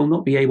 You will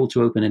not be able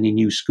to open any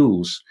new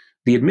schools.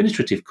 The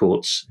administrative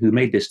courts who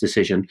made this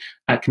decision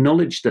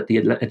acknowledged that the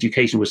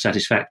education was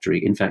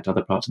satisfactory. In fact,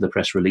 other parts of the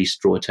press release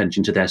draw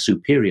attention to their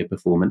superior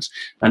performance.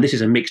 And this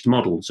is a mixed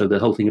model. So the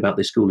whole thing about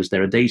this school is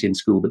there are days in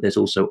school, but there's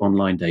also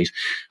online days.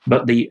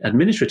 But the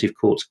administrative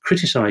courts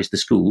criticized the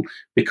school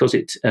because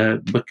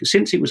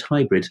since it was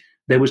hybrid,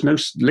 there was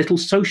little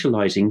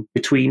socializing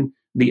between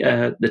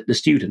the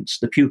students,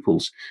 the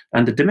pupils,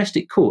 and the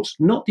domestic courts,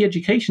 not the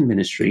education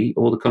ministry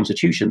or the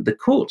constitution. The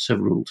courts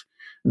have ruled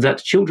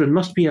that children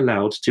must be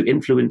allowed to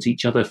influence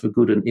each other for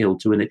good and ill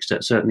to a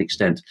certain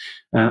extent.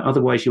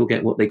 Otherwise, you'll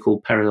get what they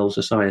call parallel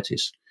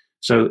societies.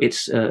 So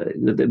it's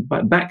the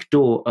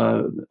backdoor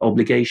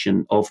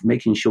obligation of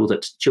making sure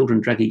that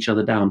children drag each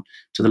other down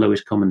to the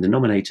lowest common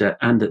denominator,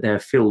 and that they're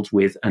filled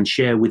with and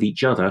share with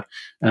each other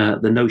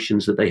the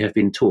notions that they have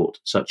been taught,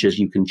 such as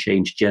you can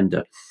change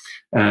gender.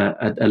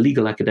 A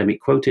legal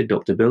academic quoted,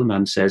 Dr.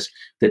 Billman, says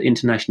that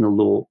international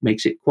law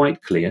makes it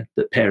quite clear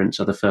that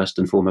parents are the first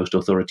and foremost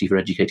authority for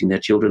educating their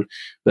children,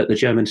 but the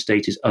German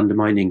state is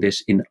undermining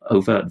this in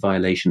overt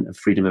violation of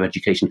freedom of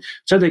education.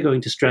 So they're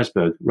going to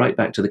Strasbourg, right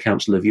back to the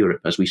Council of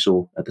Europe, as we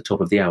saw at the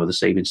top of the hour, the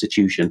same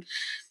institution.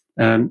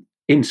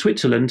 In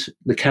Switzerland,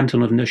 the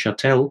canton of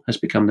Neuchâtel has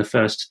become the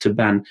first to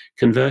ban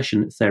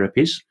conversion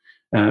therapies,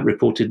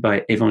 reported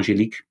by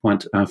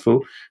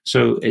Evangelique.info.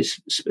 So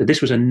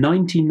this was a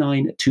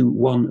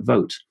 99-1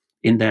 vote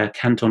in their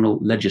cantonal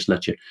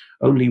legislature.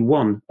 Only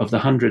one of the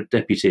 100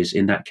 deputies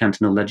in that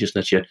cantonal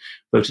legislature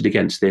voted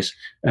against this.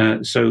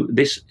 So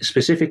this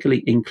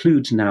specifically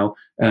includes now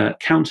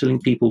counselling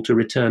people to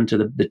return to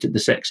the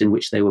sex in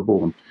which they were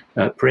born,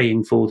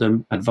 praying for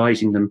them,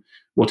 advising them,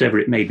 whatever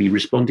it may be,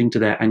 responding to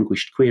their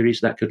anguished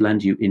queries. That could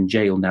land you in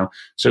jail now.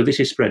 So this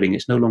is spreading.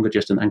 It's no longer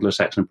just an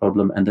Anglo-Saxon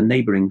problem, and the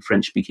neighbouring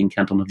French-speaking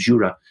canton of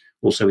Jura,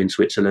 also in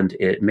Switzerland,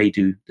 it may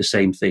do the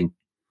same thing.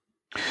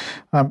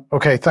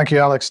 Okay, thank you,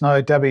 Alex.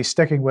 Now, Debbie,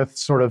 sticking with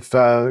sort of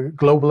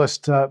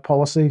globalist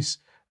policies,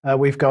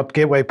 we've got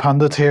Gateway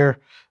Pundit here,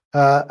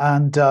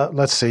 and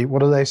let's see,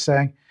 what are they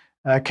saying?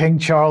 King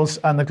Charles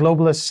and the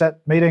globalists set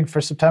meeting for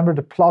September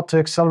to plot to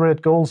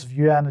accelerate goals of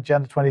UN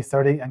Agenda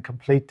 2030 and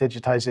complete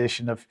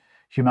digitization of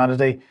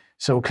humanity.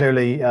 So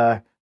clearly,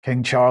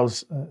 King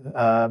Charles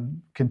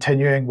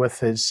continuing with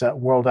his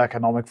World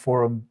Economic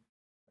Forum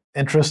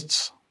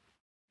interests.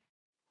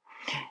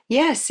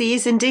 Yes, he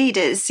is indeed.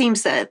 It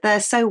seems that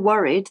they're so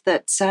worried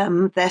that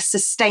their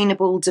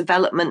sustainable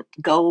development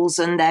goals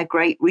and their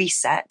Great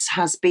Reset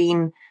has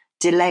been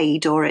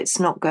delayed, or it's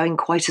not going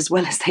quite as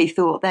well as they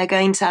thought. They're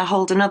going to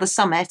hold another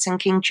summit, and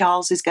King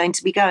Charles is going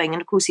to be going.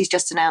 And of course, he's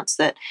just announced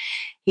that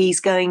he's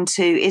going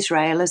to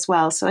Israel as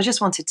well. So I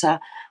just wanted to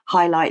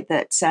highlight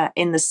that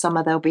in the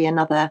summer, there'll be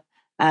another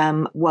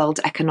World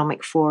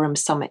Economic Forum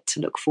summit to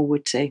look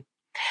forward to.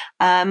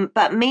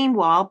 But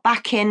meanwhile,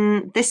 back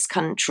in this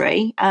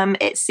country,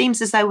 it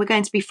seems as though we're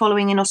going to be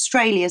following in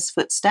Australia's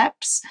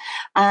footsteps,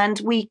 and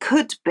we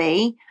could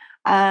be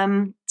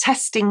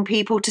testing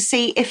people to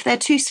see if they're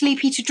too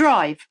sleepy to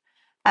drive.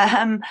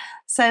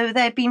 So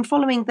they've been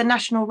following the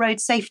National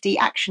Road Safety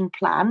Action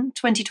Plan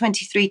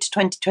 2023 to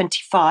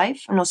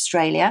 2025 in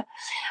Australia.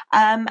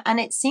 And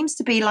it seems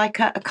to be like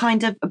a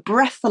kind of a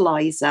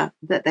breathalyzer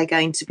that they're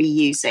going to be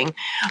using.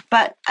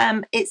 But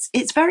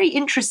it's very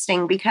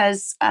interesting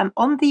because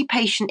on the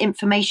patient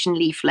information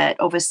leaflet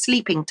of a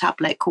sleeping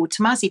tablet called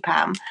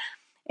Temazepam,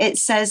 it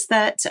says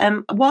that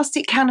whilst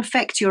it can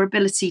affect your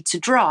ability to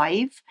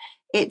drive,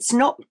 it's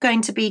not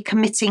going to be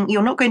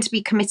you're not going to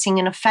be committing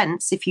an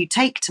offence if you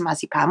take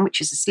Temazepam, which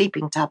is a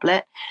sleeping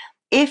tablet,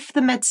 if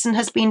the medicine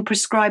has been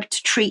prescribed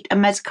to treat a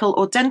medical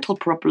or dental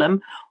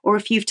problem, or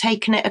if you've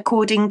taken it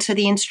according to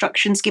the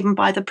instructions given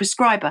by the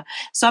prescriber.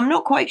 So I'm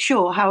not quite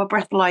sure how a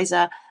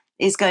breathalyzer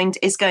is going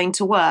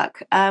to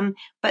work.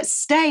 But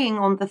staying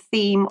on the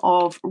theme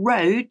of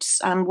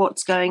roads and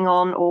what's going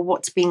on or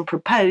what's being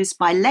proposed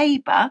by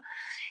Labour,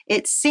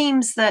 it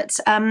seems that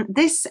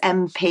this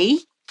MP,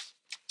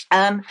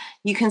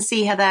 you can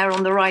see her there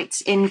on the right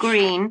in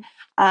green,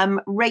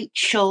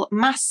 Rachel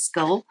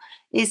Maskell,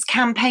 is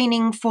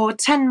campaigning for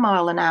 10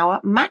 mile an hour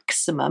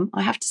maximum,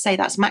 I have to say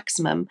that's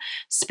maximum,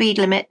 speed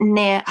limit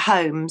near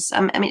homes.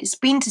 I mean, it's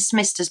been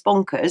dismissed as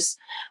bonkers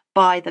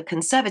by the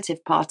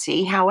Conservative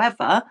Party.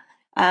 However,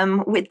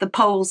 with the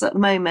polls at the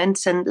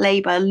moment and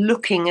Labour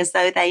looking as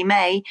though they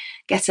may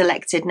get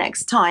elected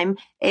next time.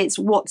 It's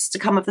what's to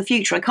come of the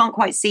future. I can't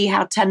quite see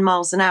how 10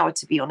 miles an hour,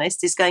 to be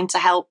honest, is going to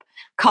help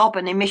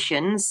carbon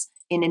emissions,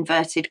 in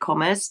inverted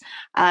commas.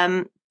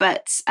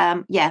 But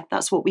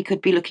that's what we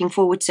could be looking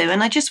forward to.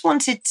 And I just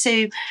wanted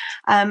to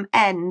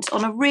end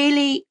on a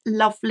really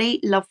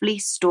lovely, lovely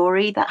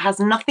story that has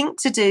nothing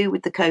to do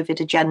with the COVID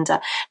agenda,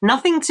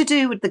 nothing to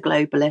do with the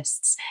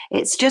globalists.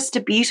 It's just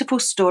a beautiful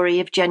story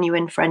of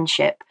genuine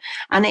friendship.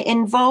 And it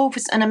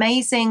involves an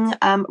amazing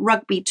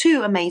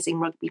two amazing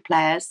rugby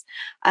players,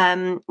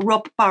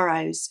 Rob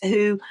Burrows,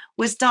 who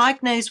was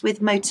diagnosed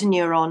with motor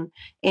neuron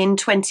in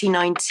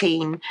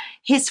 2019.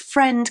 His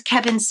friend,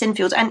 Kevin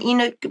Sinfield,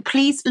 and,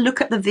 please look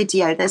at the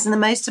video. There's the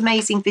most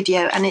amazing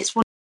video, and it's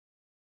one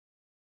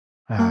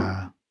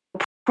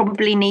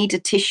probably need a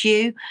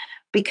tissue,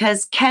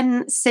 because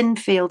Ken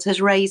Sinfield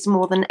has raised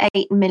more than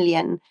 8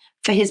 million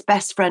for his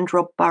best friend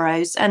Rob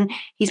Burrows, and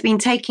he's been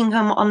taking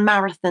him on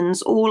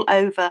marathons all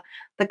over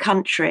the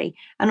country.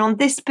 And on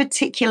this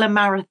particular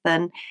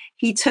marathon,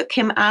 he took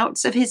him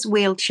out of his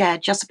wheelchair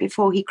just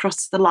before he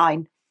crossed the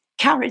line,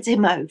 carried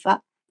him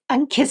over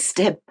and kissed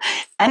him.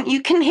 And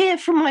you can hear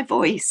from my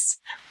voice,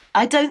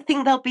 I don't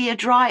think there'll be a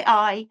dry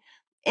eye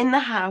in the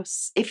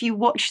house if you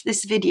watch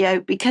this video,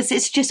 because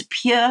it's just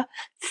pure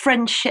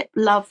friendship,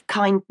 love,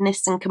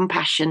 kindness and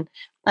compassion.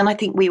 And I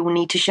think we all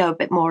need to show a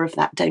bit more of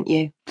that, don't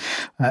you?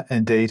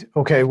 Indeed.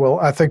 Okay, well,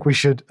 I think we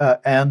should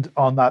end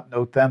on that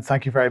note then.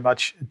 Thank you very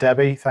much,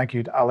 Debbie. Thank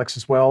you to Alex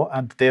as well,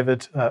 and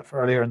David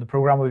for earlier in the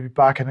programme. We'll be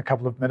back in a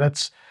couple of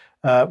minutes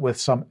with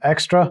some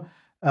extra.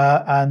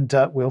 And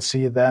we'll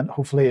see you then,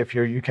 hopefully, if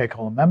you're a UK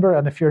Column member.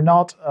 And if you're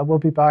not, we'll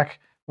be back.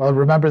 Well,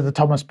 remember the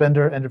Thomas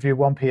Binder interview,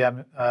 1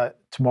 p.m.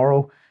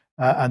 Tomorrow,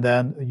 and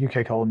then the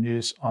UK Column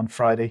News on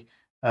Friday,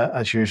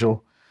 as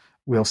usual.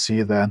 We'll see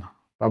you then.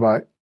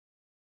 Bye-bye.